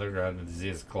keep wandering around in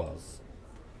these clothes.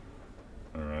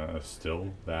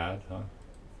 Still bad, huh?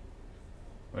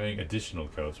 Wearing additional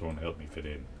coats won't help me fit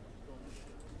in.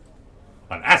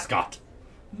 An ascot!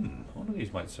 One of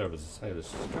these might serve as a stylish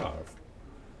scarf.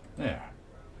 There.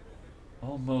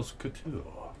 Almost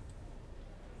couture.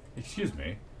 Excuse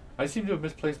me. I seem to have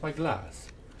misplaced my glass.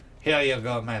 Here you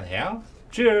go, man. Here.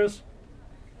 Cheers.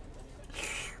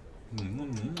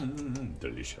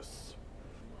 Delicious.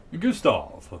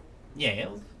 Gustav. Yes.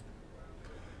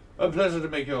 A pleasure to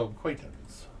make your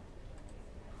acquaintance.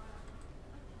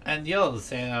 And yours,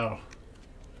 sir.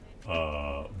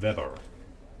 Weber.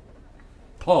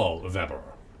 Paul Weber.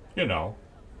 You know,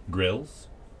 grills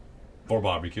for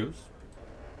barbecues.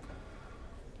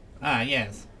 Ah,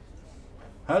 yes.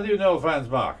 How do you know Franz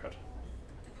Market?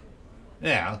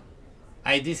 Well,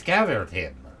 I discovered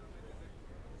him.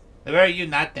 Were you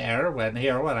not there when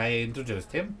I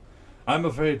introduced him? I'm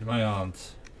afraid my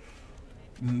aunt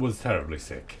was terribly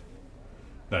sick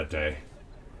that day.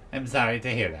 I'm sorry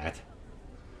to hear that.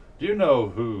 Do you know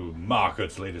who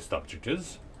Market's latest object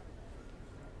is?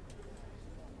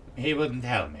 He wouldn't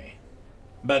tell me.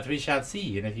 But we shall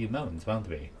see in a few moments, won't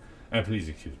we? Please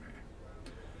excuse me.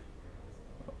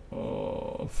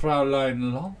 Oh,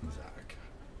 Fraulein Longsack.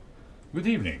 Good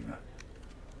evening.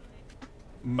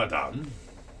 Madame.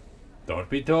 Don't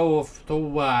be too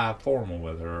formal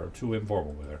with her, or too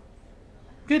informal with her.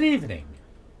 Good evening.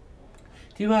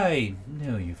 Do I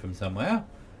know you from somewhere?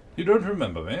 You don't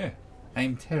remember me?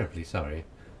 I'm terribly sorry,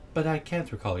 but I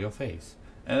can't recall your face.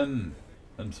 I'm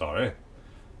sorry.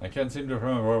 I can't seem to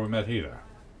remember where we met either.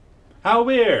 How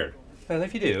weird! Well,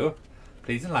 if you do,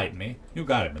 please enlighten me. You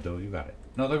got it, Madu, you got it.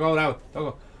 No, don't go now. Don't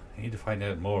go. I need to find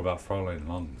out more about Fraulein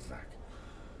Longsack.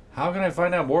 How can I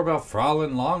find out more about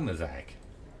Fraulein Longsack?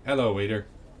 Hello, waiter.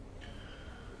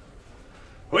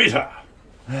 Waiter!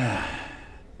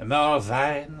 More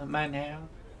wine, mein Herr?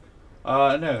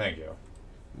 No, thank you.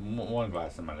 One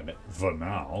glass in my limit. For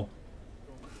now.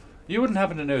 You wouldn't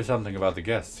happen to know something about the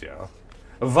guests here?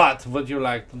 What would you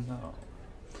like to know?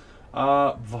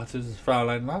 What is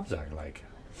Fraulein Longsack like?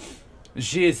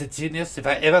 She is a genius if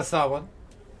I ever saw one.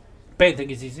 Painting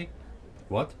is easy.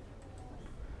 What?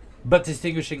 But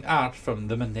distinguishing art from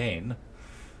the mundane,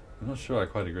 I'm not sure I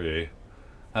quite agree.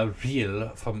 a real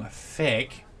from a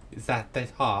fake, is that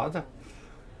hard?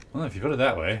 Well, if you put it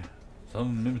that way,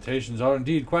 some imitations are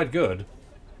indeed quite good.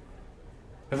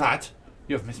 What?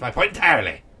 You have missed my point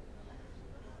entirely.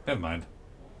 Never mind.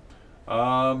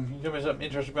 Can you tell me something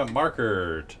interesting about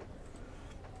Markert?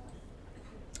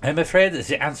 I'm afraid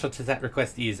the answer to that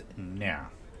request is no.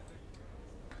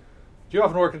 Do you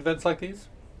often work at events like these?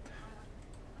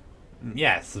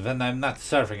 Yes, when I'm not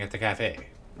surfing at the cafe.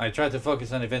 I try to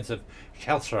focus on events of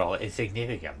cultural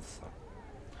significance.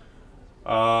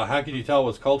 How can you tell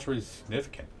what's culturally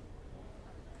significant?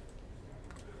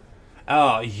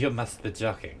 Oh, you must be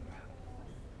joking.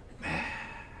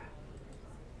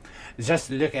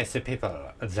 Just look at the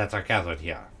people that are gathered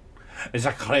here.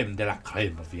 The creme de la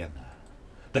creme of Vienna.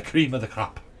 The cream of the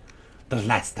crop. The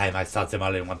last time I saw them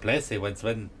all in one place, it was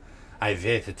when I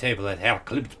waited a table at Herr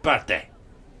Klimt's birthday.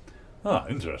 Ah,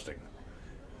 interesting.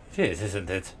 It is, isn't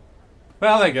it?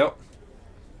 Well, there you go.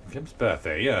 Kim's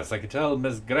birthday, yes. I could tell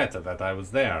Miss Greta that I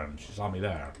was there, and she saw me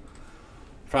there.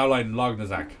 Fraulein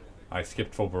Lognazack. I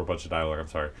skipped over a bunch of dialogue, I'm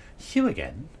sorry. You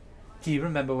again? Do you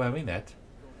remember where we met?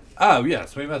 Oh,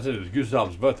 yes, we met at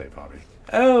Gustav's birthday party.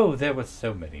 Oh, there were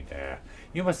so many there.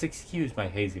 You must excuse my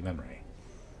hazy memory.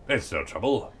 It's no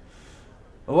trouble.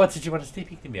 What did you want to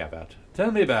speak to me about?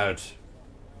 Tell me about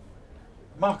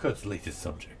Markot's latest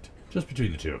subject. Just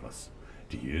between the two of us.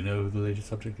 Do you know who the latest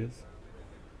subject is?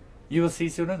 You will see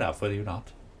soon enough, will you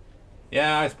not?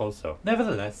 Yeah, I suppose so.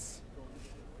 Nevertheless,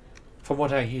 from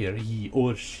what I hear, he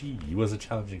or she was a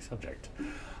challenging subject.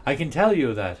 I can tell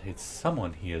you that it's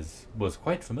someone was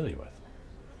quite familiar with.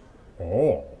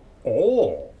 Oh,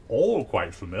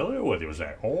 quite familiar with you,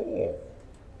 say. Oh.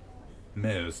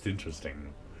 Most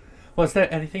interesting. Was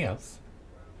there anything else?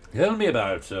 Tell me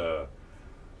about,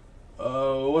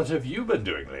 what have you been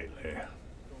doing lately?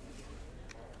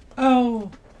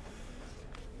 Oh,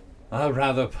 a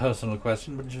rather personal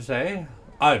question, wouldn't you say?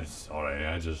 I'm sorry,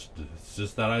 it's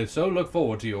just that I so look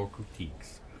forward to your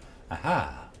critiques.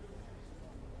 Aha.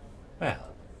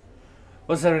 Well,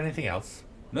 was there anything else?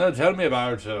 No, tell me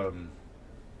about, I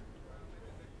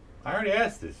already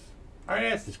asked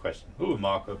this question. Who will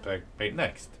Markot paint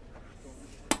next?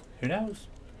 Who knows?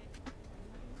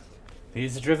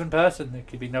 He's a driven person, there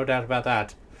could be no doubt about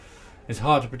that. It's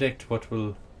hard to predict what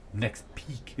will next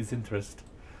pique his interest.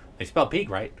 They spell pique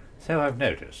right, so I've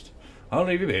noticed. I'll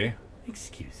leave you be.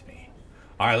 Excuse me.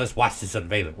 Alright, let's watch this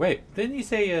unveiling. Wait, didn't you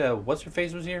say, what's her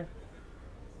face was here?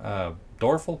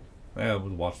 Dorfel? Yeah,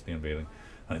 we'll watch the unveiling.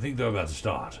 I think they're about to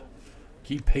start.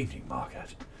 Keep painting,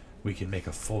 Market. We can make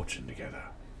a fortune together.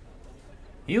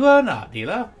 You are not,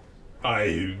 dealer.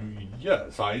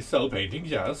 Yes, I sell paintings,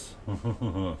 yes.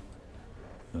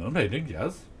 Paintings,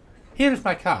 yes. Here's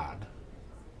my card.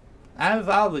 I'm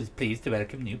always pleased to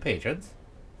welcome new patrons.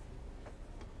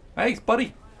 Thanks,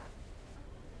 buddy.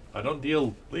 I don't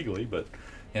deal legally, but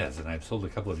yes, and I've sold a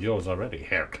couple of yours already,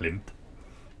 Herr Klimt.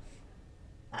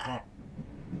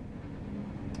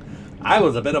 I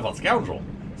was a bit of a scoundrel.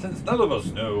 Since none of us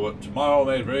know what tomorrow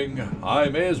may bring, I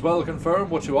may as well confirm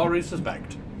what you already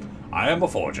suspect. I am a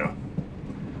forger.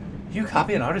 You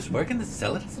copy an artist's work and then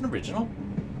sell it as an original?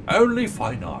 Only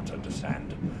fine art,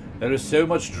 understand. There is so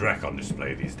much dreck on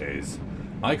display these days.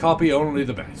 I copy only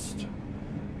the best.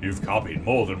 You've copied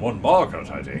more than one Margaret,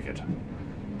 I take it.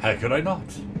 How could I not?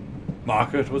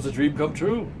 Margaret was a dream come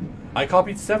true. I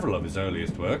copied several of his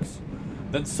earliest works,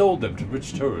 then sold them to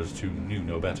rich tourists who knew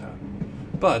no better.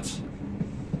 But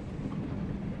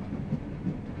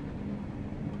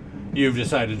you've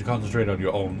decided to concentrate on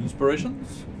your own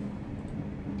inspirations?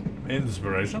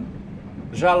 Inspiration?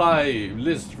 Shall I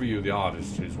list for you the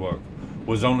artist whose work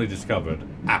was only discovered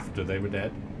after they were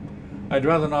dead? I'd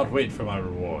rather not wait for my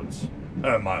rewards.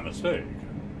 My mistake.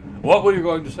 What were you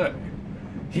going to say?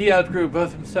 He outgrew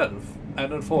both himself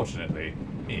and, unfortunately,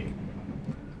 me.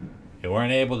 You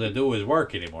weren't able to do his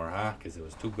work anymore, huh? Because it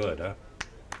was too good, huh?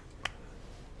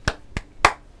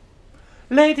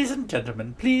 Ladies and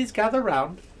gentlemen, please gather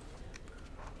round.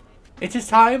 It is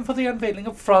time for the unveiling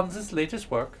of Franz's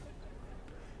latest work.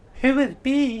 Who will it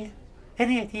be?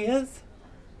 Any ideas?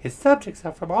 His subjects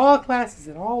are from all classes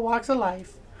and all walks of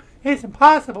life. It's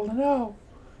impossible to know.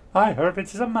 I heard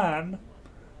it is a man.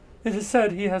 It is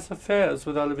said he has affairs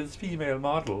with all of his female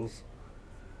models.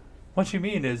 What you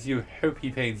mean is you hope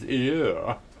he paints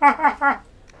ear. Well,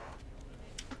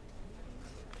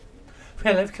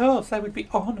 of course, I would be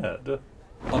honored.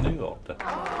 Honored.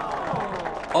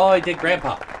 Oh, I did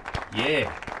Grandpa.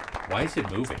 Yeah. Why is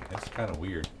it moving? That's kind of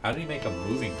weird. How did he make a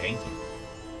moving painting?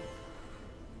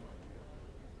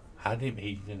 How did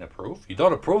he didn't approve? You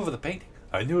don't approve of the painting?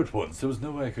 I knew it once. There was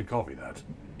no way I could copy that.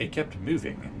 It kept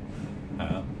moving.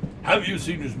 Have you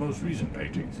seen his most recent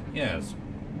paintings? Yes.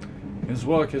 His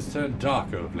work has turned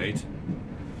darker of late,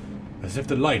 as if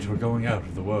the light were going out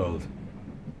of the world.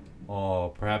 Oh,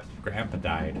 perhaps Grandpa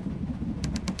died.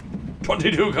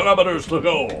 22 kilometers to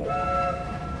go!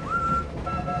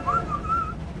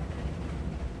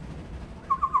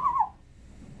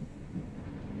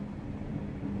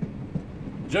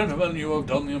 Gentlemen, you have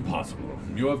done the impossible.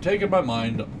 You have taken my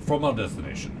mind from our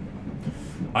destination.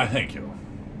 I thank you.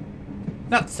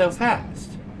 Not so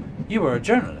fast. You are a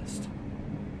journalist.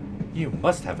 You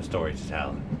must have a story to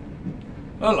tell.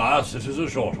 Alas, it is a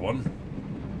short one.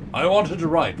 I wanted to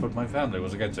write, but my family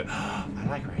was against it. I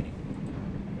like writing.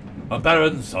 A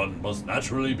baron's son must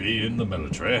naturally be in the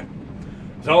military,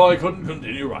 so I couldn't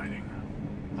continue writing.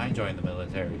 I joined the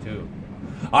military, too.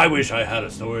 I wish I had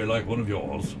a story like one of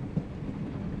yours.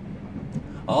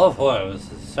 All four of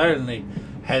us is certainly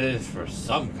headed for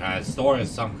some kind of story of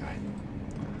some kind.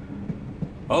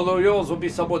 Although yours will be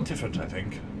somewhat different, I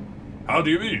think. How do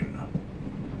you mean?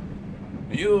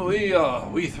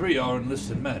 We three are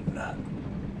enlisted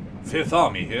men. Fifth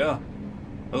Army here.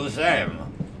 Well, the same.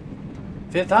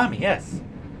 Fifth Army, yes.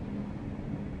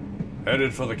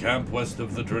 Headed for the camp west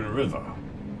of the Drinner River.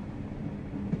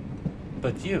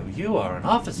 But you are an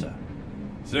officer.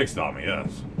 Sixth Army,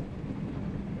 yes.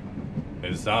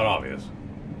 Is that obvious?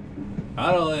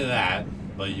 Not only that,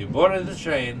 but you boarded the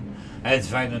train and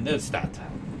find a new start.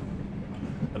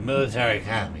 The military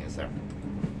academy is there.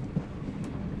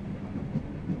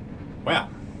 Well,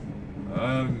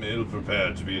 I'm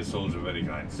ill-prepared to be a soldier of any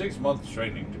kind. 6 months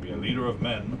training to be a leader of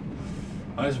men.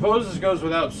 I suppose this goes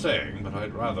without saying, but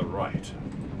I'd rather write.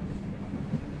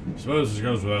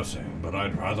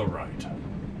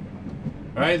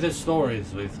 Write the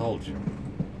stories we've told you.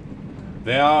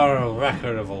 They are a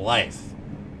record of a life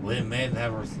we may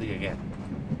never see again.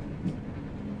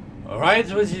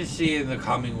 Write what you see in the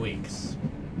coming weeks.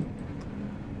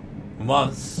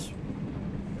 Months.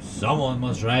 Someone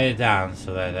must write it down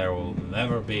so that there will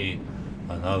never be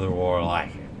another war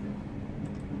like it.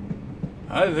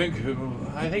 I think it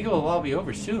will all be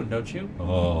over soon, don't you?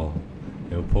 Oh,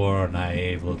 you poor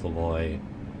naive little boy.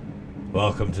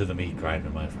 Welcome to the meat grinder,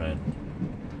 my friend.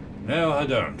 No, I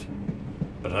don't.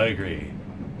 But I agree.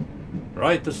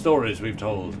 Write the stories we've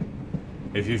told,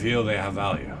 if you feel they have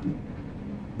value.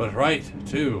 But write,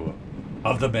 too,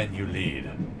 of the men you lead.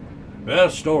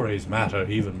 Their stories matter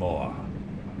even more.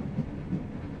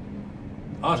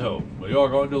 Otto, you are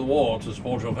going to the war to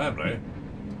support your family.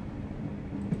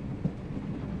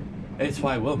 It's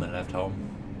why Wilma left home.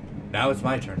 Now it's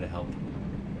my turn to help.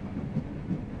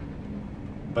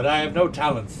 But I have no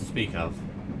talents to speak of.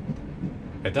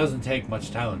 It doesn't take much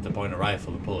talent to point a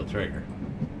rifle and pull a trigger.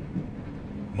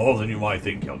 More than you might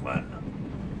think, young man.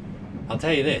 I'll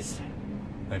tell you this.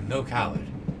 I'm no coward.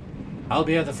 I'll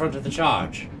be at the front of the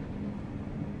charge.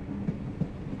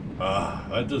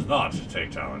 That does not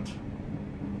take talent.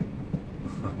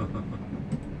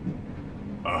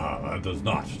 That does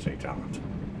not take talent.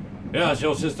 Yes,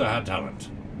 your sister had talent.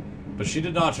 But she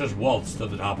did not just waltz to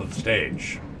the top of the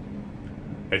stage.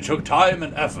 It took time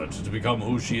and effort to become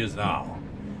who she is now.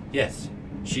 Yes,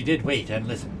 she did wait and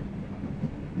listen.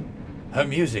 Her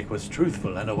music was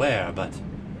truthful and aware, but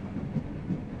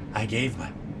I gave my...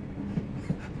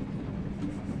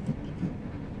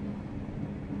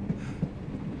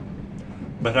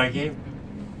 But I gave...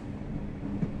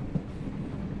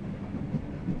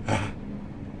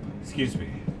 Excuse me.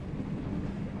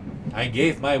 I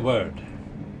gave my word.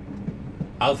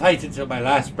 I'll fight until my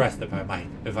last breath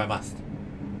if I must.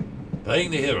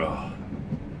 Playing the hero.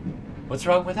 What's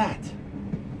wrong with that?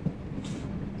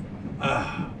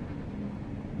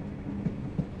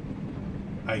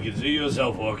 I can see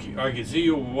yourself working. I can see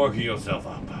you working yourself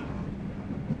up.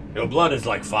 Your blood is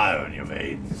like fire in your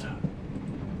veins.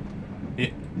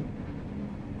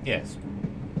 Yes.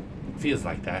 Feels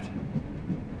like that.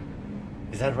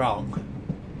 Is that wrong?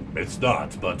 It's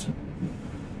not, but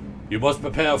you must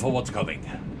prepare for what's coming.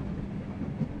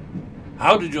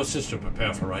 How did your sister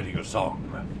prepare for writing a song?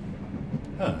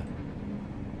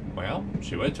 Well,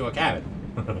 she went to a cabin.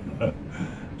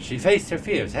 She faced her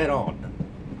fears head on.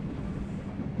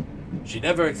 She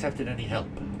never accepted any help.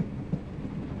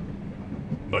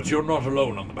 But you're not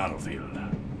alone on the battlefield.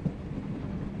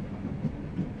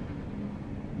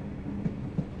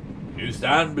 You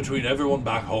stand between everyone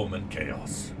back home and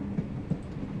chaos.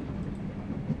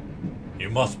 You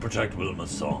must protect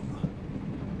Wilma's song.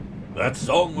 That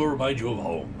song will remind you of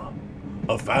home,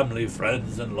 of family,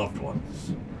 friends, and loved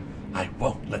ones. I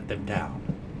won't let them down.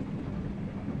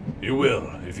 You will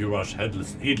if you rush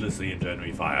heedlessly into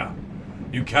enemy fire.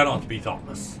 You cannot be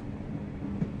thoughtless.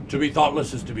 To be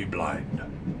thoughtless is to be blind.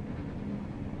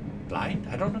 Blind?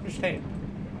 I don't understand.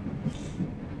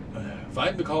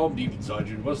 Find the calm deep inside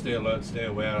you. You must stay alert, stay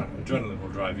aware. Adrenaline will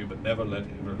drive you, but never let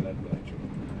blind you.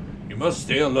 You must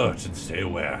stay alert and stay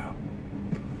aware.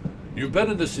 You've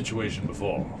been in this situation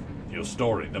before. Your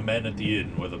story, the men at the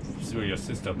inn where your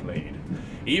sister played.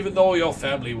 Even though your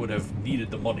family would have needed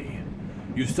the money,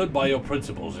 you stood by your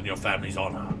principles and your family's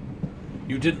honor.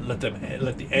 You didn't let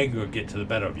the anger get to the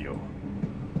better of you.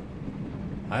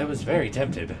 I was very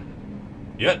tempted.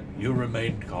 Yet you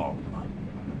remained calm.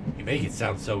 You make it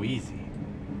sound so easy.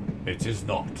 It is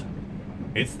not.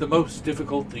 It's the most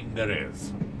difficult thing there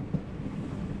is.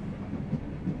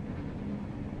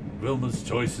 Wilma's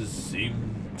choices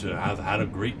seem to have had a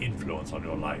great influence on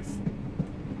your life.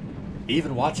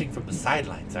 Even watching from the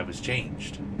sidelines, I was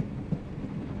changed.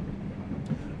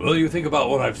 Will you think about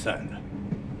what I've said?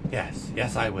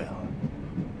 Yes, I will.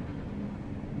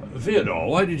 Theodore,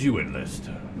 why did you enlist?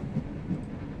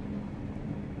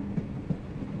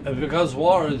 Because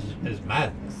war is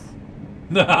madness.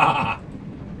 Well,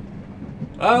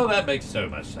 that makes so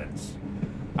much sense.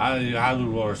 How the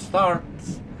war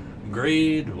starts,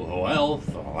 greed,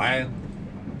 wealth, land,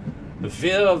 the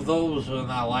fear of those who are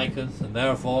not like us and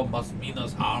therefore must mean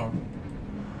us harm,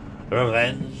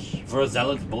 revenge for a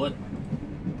zealot's bullet.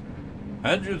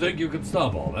 And you think you can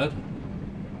stop all that?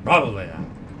 Probably not.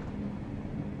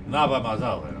 Not by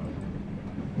myself, anyway.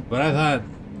 But I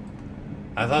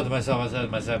thought to myself, I said to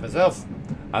myself,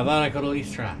 I thought I could at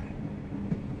least try.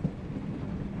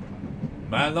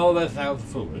 I know that sounds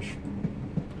foolish.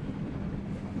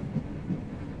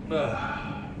 Do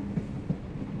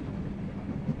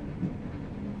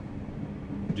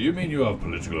you mean you have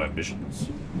political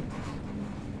ambitions?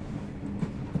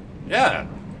 Yeah.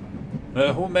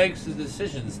 Who makes the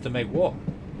decisions to make war?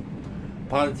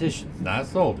 Politicians, not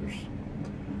soldiers.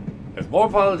 If more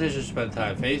politicians spend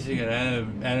time facing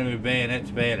an enemy bayonet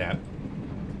to bayonet,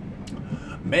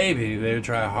 maybe they would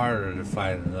try harder to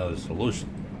find another solution.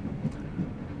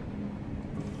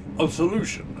 A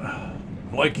solution?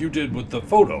 Like you did with the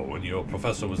photo when your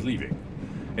professor was leaving.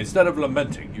 Instead of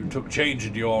lamenting, you took change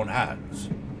into your own hands.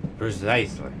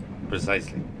 Precisely.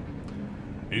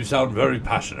 You sound very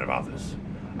passionate about this.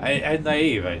 And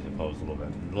naive, I suppose, a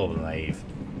little bit naive.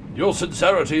 Your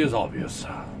sincerity is obvious.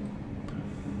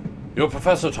 Your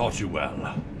professor taught you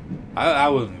well. I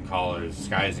wouldn't call her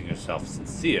disguising herself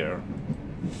sincere.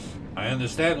 I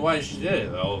understand why she did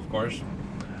it, though, of course.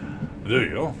 Do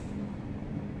you?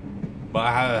 But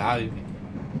how do you mean?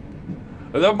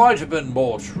 There might have been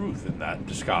more truth in that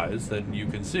disguise than you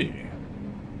can see.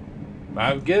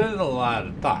 I've given it a lot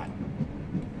of thought.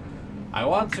 I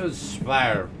want to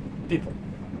inspire people.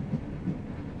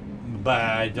 but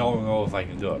I don't know if I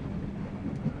can do it.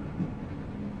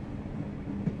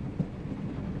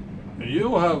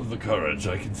 You have the courage.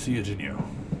 I can see it in you.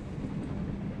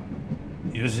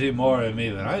 You see more in me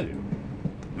than I do.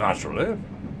 Naturally.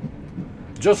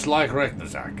 Just like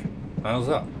Reknazak. How's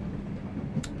that?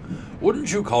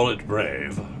 Wouldn't you call it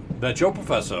brave that your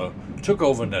professor took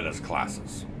over Netta's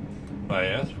classes? Why,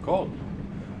 yes, of course.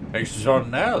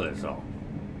 Extraordinarily so.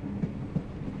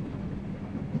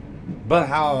 But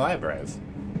how am I brave?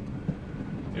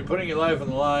 You're putting your life on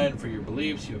the line for your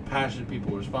beliefs. You have passion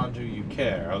people respond to. You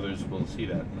care. Others will see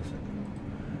that and listen.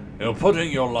 You're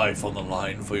putting your life on the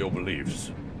line for your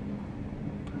beliefs.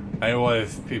 And what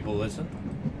if people listen?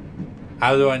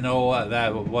 How do I know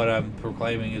that what I'm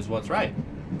proclaiming is what's right?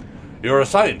 You're a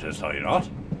scientist, are you not?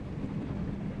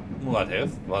 What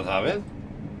if? What of it?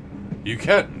 You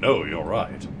can't know you're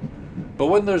right. But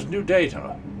when there's new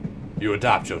data, you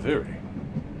adapt your theory.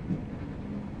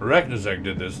 Reknazek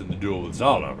did this in the duel with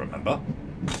Zala, remember?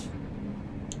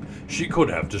 She could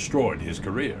have destroyed his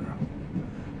career.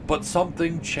 But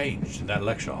something changed in that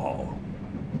lecture hall.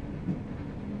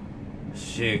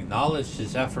 She acknowledged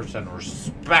his efforts and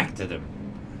respected him.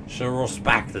 She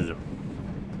respected him.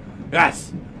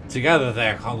 Yes, together they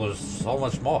accomplished so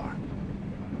much more.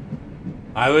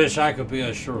 I wish I could be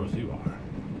as sure as you are.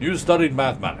 You studied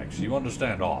mathematics. You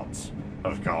understand odds.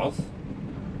 Of course.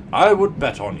 I would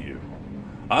bet on you.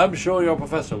 I'm sure your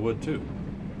professor would too.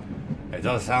 It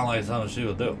does sound like something she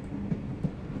would do.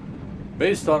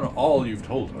 Based on all you've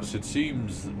told us, it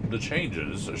seems the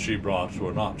changes she brought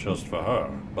were not just for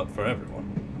her, but for everyone.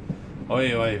 What do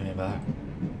you mean by that?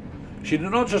 She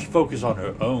did not just focus on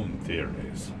her own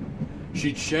theories.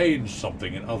 She changed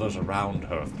something in others around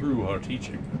her through her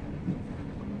teaching.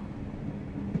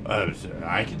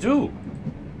 I can do.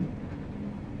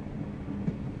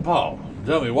 Paul,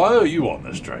 tell me, why are you on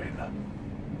this train?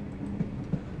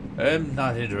 I'm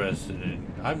not interested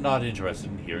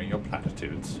in hearing your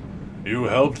platitudes. You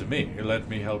helped me, let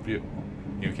me help you.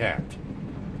 You can't.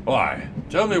 Why?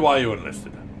 Tell me why you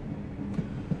enlisted.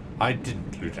 I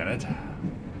didn't, Lieutenant.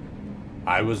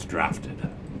 I was drafted.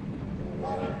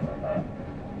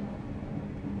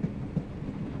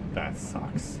 That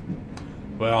sucks.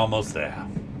 We're almost there.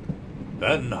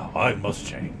 Then I must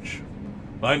change.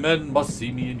 My men must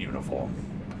see me in uniform.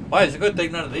 Why, it's a good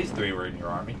thing none of these three were in your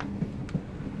army.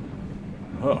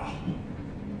 Oh.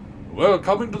 We're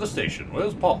coming to the station.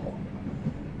 Where's Paul?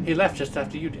 He left just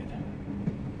after you did.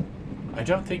 I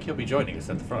don't think he'll be joining us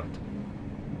at the front.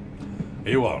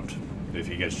 He won't, if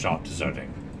he gets shot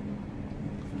deserting.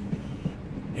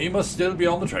 He must still be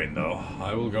on the train, though.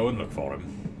 I will go and look for him.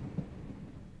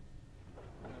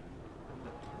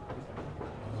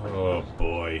 Oh,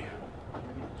 boy.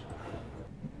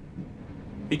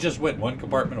 He just went one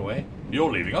compartment away.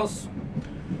 You're leaving us?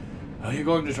 Are you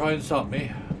going to try and stop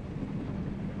me?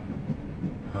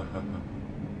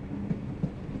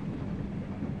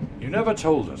 You never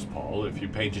told us, Paul, if you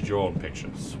painted your own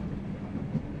pictures.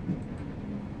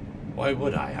 Why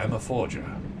would I? I'm a forger.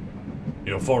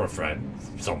 You're for a friend,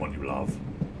 someone you love.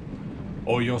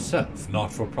 Or yourself,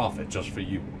 not for profit, just for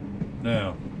you.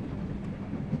 No.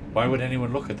 Why would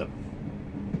anyone look at them?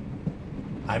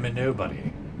 I'm a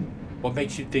nobody. What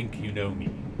makes you think you know me,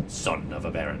 son of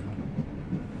a baron?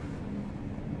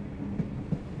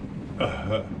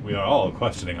 We are all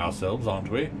questioning ourselves,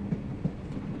 aren't we?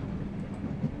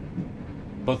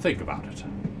 But think about it.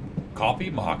 Copy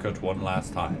Markert one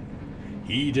last time.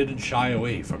 He didn't shy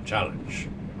away from challenge.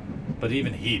 But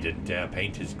even he didn't dare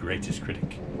paint his greatest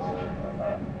critic.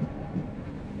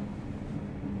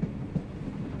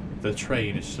 The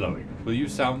train is slowing. Will you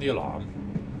sound the alarm?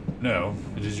 No,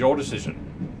 it is your decision.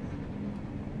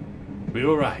 We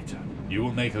were right. You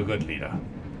will make a good leader.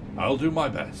 I'll do my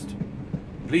best.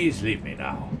 Please leave me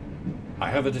now. I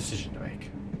have a decision to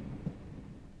make.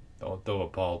 Don't do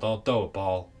it, Paul. Don't do it,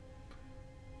 Paul.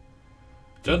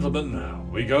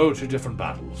 Gentlemen, we go to different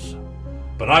battles.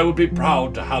 But I would be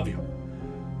proud to have you.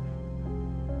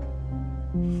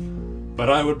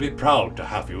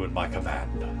 In my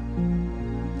command.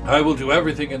 I will do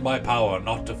everything in my power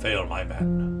not to fail my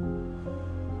men.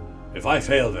 If I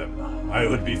fail them, I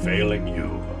would be failing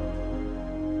you.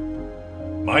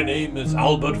 My name is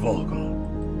Albert Vogel.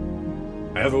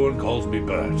 Everyone calls me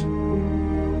Bert.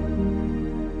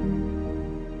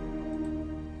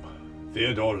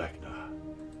 Theodore Lechner.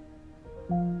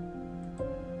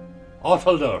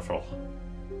 Otto Dörfel.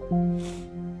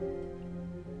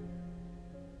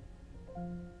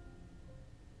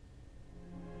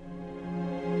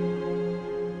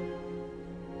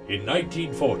 In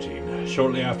 1914,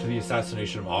 shortly after the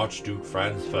assassination of Archduke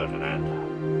Franz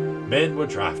Ferdinand, men were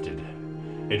drafted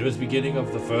It was beginning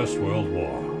of the First World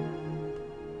War.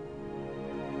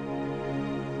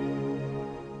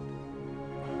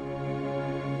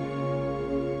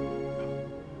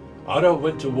 Otto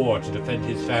went to war to defend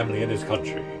his family and his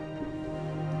country,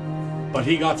 but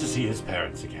he got to see his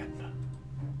parents again.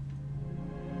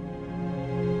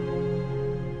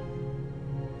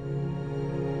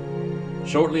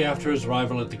 Shortly after his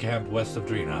arrival at the camp west of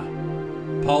Drina,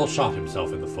 Paul shot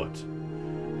himself in the foot.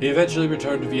 He eventually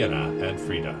returned to Vienna and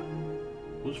Frida.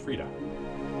 Who's Frida?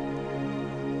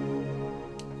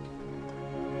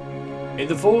 In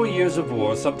the 4 years of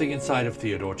war, something inside of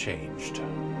Theodore changed.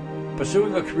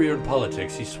 Pursuing a career in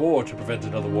politics, he swore to prevent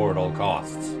another war at all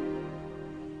costs.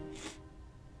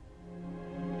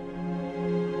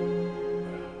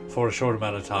 For a short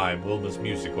amount of time, Wilma's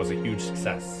music was a huge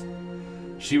success.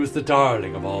 She was the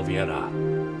darling of all Vienna.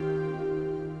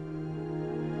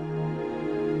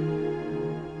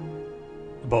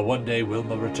 But one day,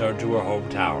 Wilma returned to her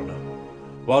hometown.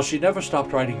 While she never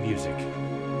stopped writing music,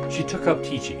 she took up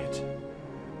teaching it.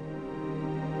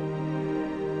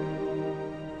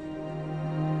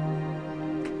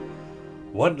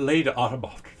 One late autumn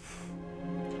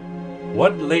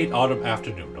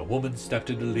afternoon, a woman stepped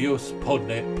into Leos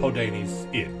Podani's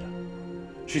inn.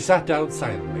 She sat down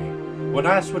silently when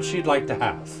asked what she'd like to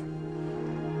have.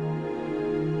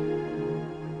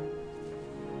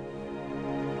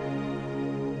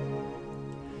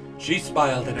 She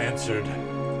smiled and answered,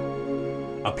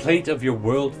 "A plate of your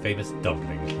world-famous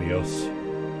dumplings, Leos."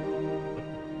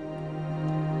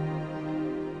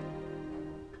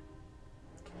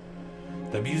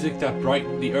 The music that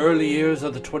brightened the early years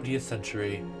of the 20th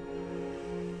century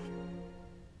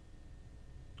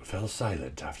fell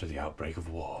silent after the outbreak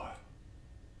of war.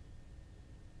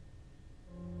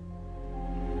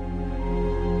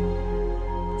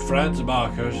 Franz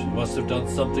Markert must have done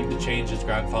something to change his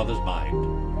grandfather's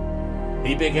mind.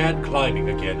 He began climbing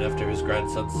again after his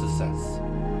grandson's success.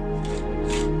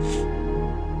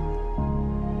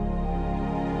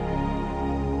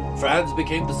 Franz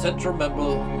became the central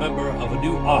member of a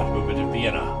new art movement in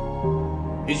Vienna.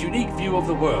 His unique view of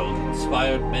the world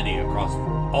inspired many across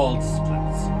all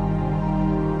disciplines.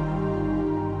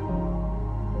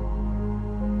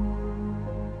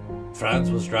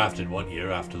 Franz was drafted 1 year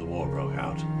after the war broke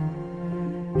out.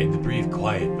 In the brief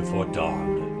quiet before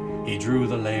dawn, he drew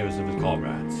the layers of his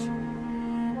comrades.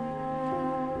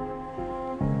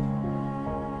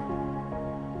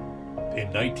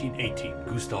 In 1918,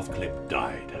 Gustav Klimt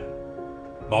died,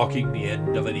 marking the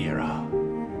end of an era.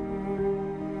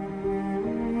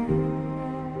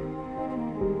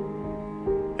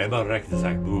 Emma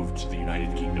Recknesack moved to the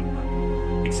United Kingdom,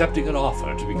 accepting an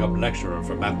offer to become lecturer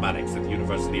for mathematics at the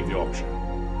University of Yorkshire.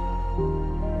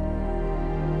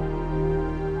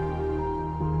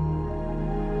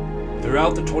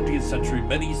 Throughout the 20th century,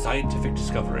 many scientific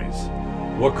discoveries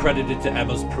were credited to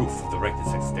Emma's proof of the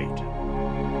Recknesack state.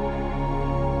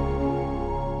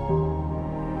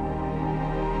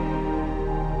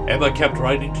 Emma kept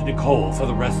writing to Nicole for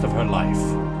the rest of her life.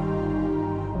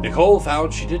 Nicole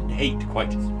found she didn't hate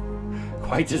quite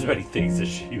as many things as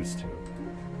she used to.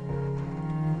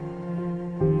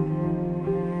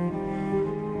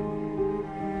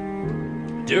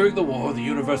 During the war, the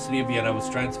University of Vienna was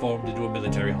transformed into a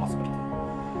military hospital,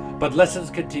 but lessons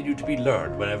continued to be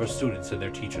learned whenever students and their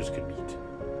teachers could meet.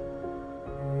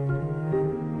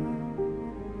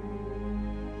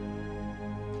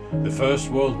 The First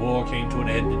World War came to an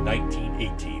end in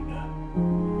 1918.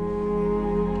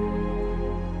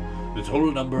 The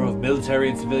total number of military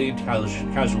and civilian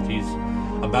casualties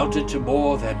amounted to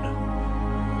more than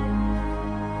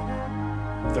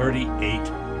 38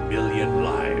 million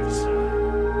lives.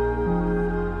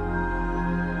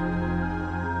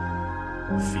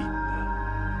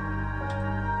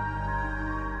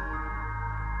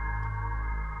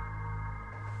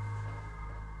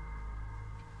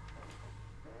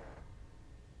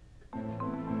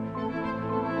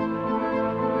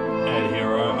 And here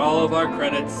are all of our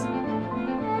credits.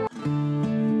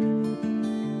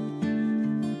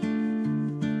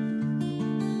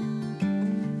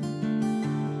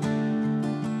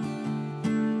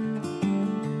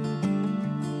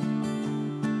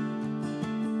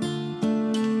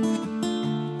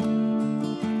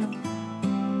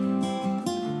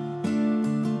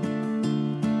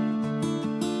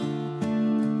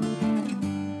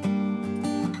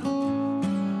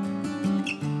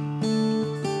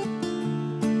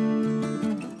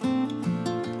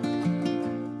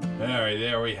 Alright,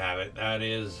 there we have it. That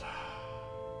is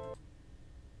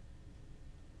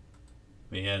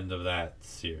the end of that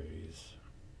series.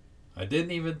 I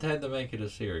didn't even intend to make it a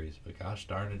series, but gosh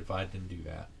darn it if I didn't do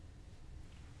that.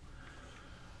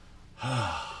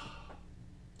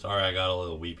 Sorry, I got a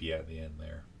little weepy at the end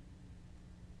there.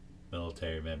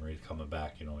 Military memories coming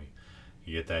back. You know,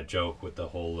 you get that joke with the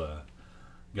whole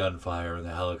gunfire and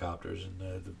the helicopters and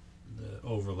the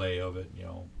overlay of it. You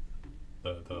know,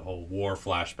 the whole war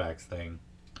flashbacks thing.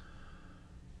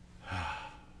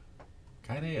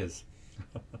 Kind of is.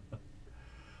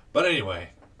 But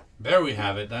anyway, there we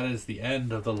have it. That is the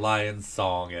end of the Lion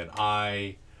song, and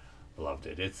I loved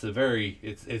it. It's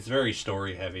very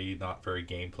story heavy, not very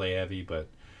gameplay heavy, but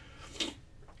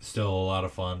still a lot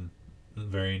of fun.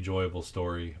 Very enjoyable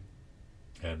story,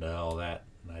 and all that.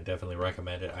 And I definitely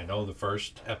recommend it. I know the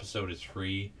first episode is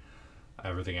free.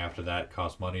 Everything after that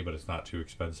costs money, but it's not too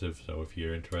expensive. So if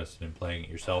you're interested in playing it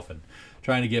yourself and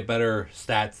trying to get better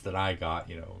stats than I got,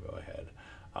 you know, go ahead.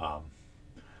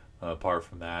 Apart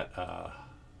from that,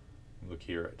 look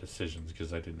here at decisions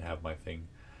because I didn't have my thing.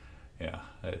 Yeah,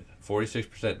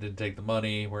 46% didn't take the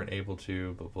money, weren't able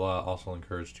to, blah, blah. Also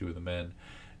encouraged 2 of the men.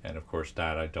 And, of course,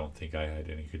 that I don't think I had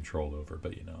any control over,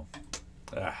 but, you know.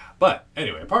 But,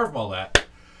 anyway, apart from all that,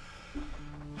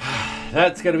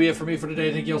 that's going to be it for me for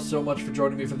today. Thank you all so much for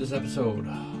joining me for this episode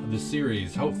of this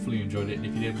series. Hopefully you enjoyed it. And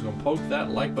if you did, go and poke that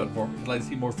like button for me. If you'd like to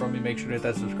see more from me, make sure to hit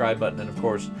that subscribe button. And, of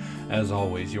course, as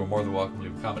always, you're more than welcome to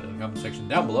leave a comment in the comment section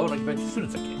down below. And I'll get back to you as soon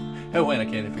as I can. And when I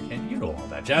can, if I can, you know all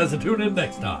that jazz. And tune in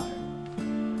next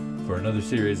time for another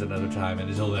series, another time. And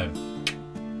until then,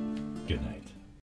 good night.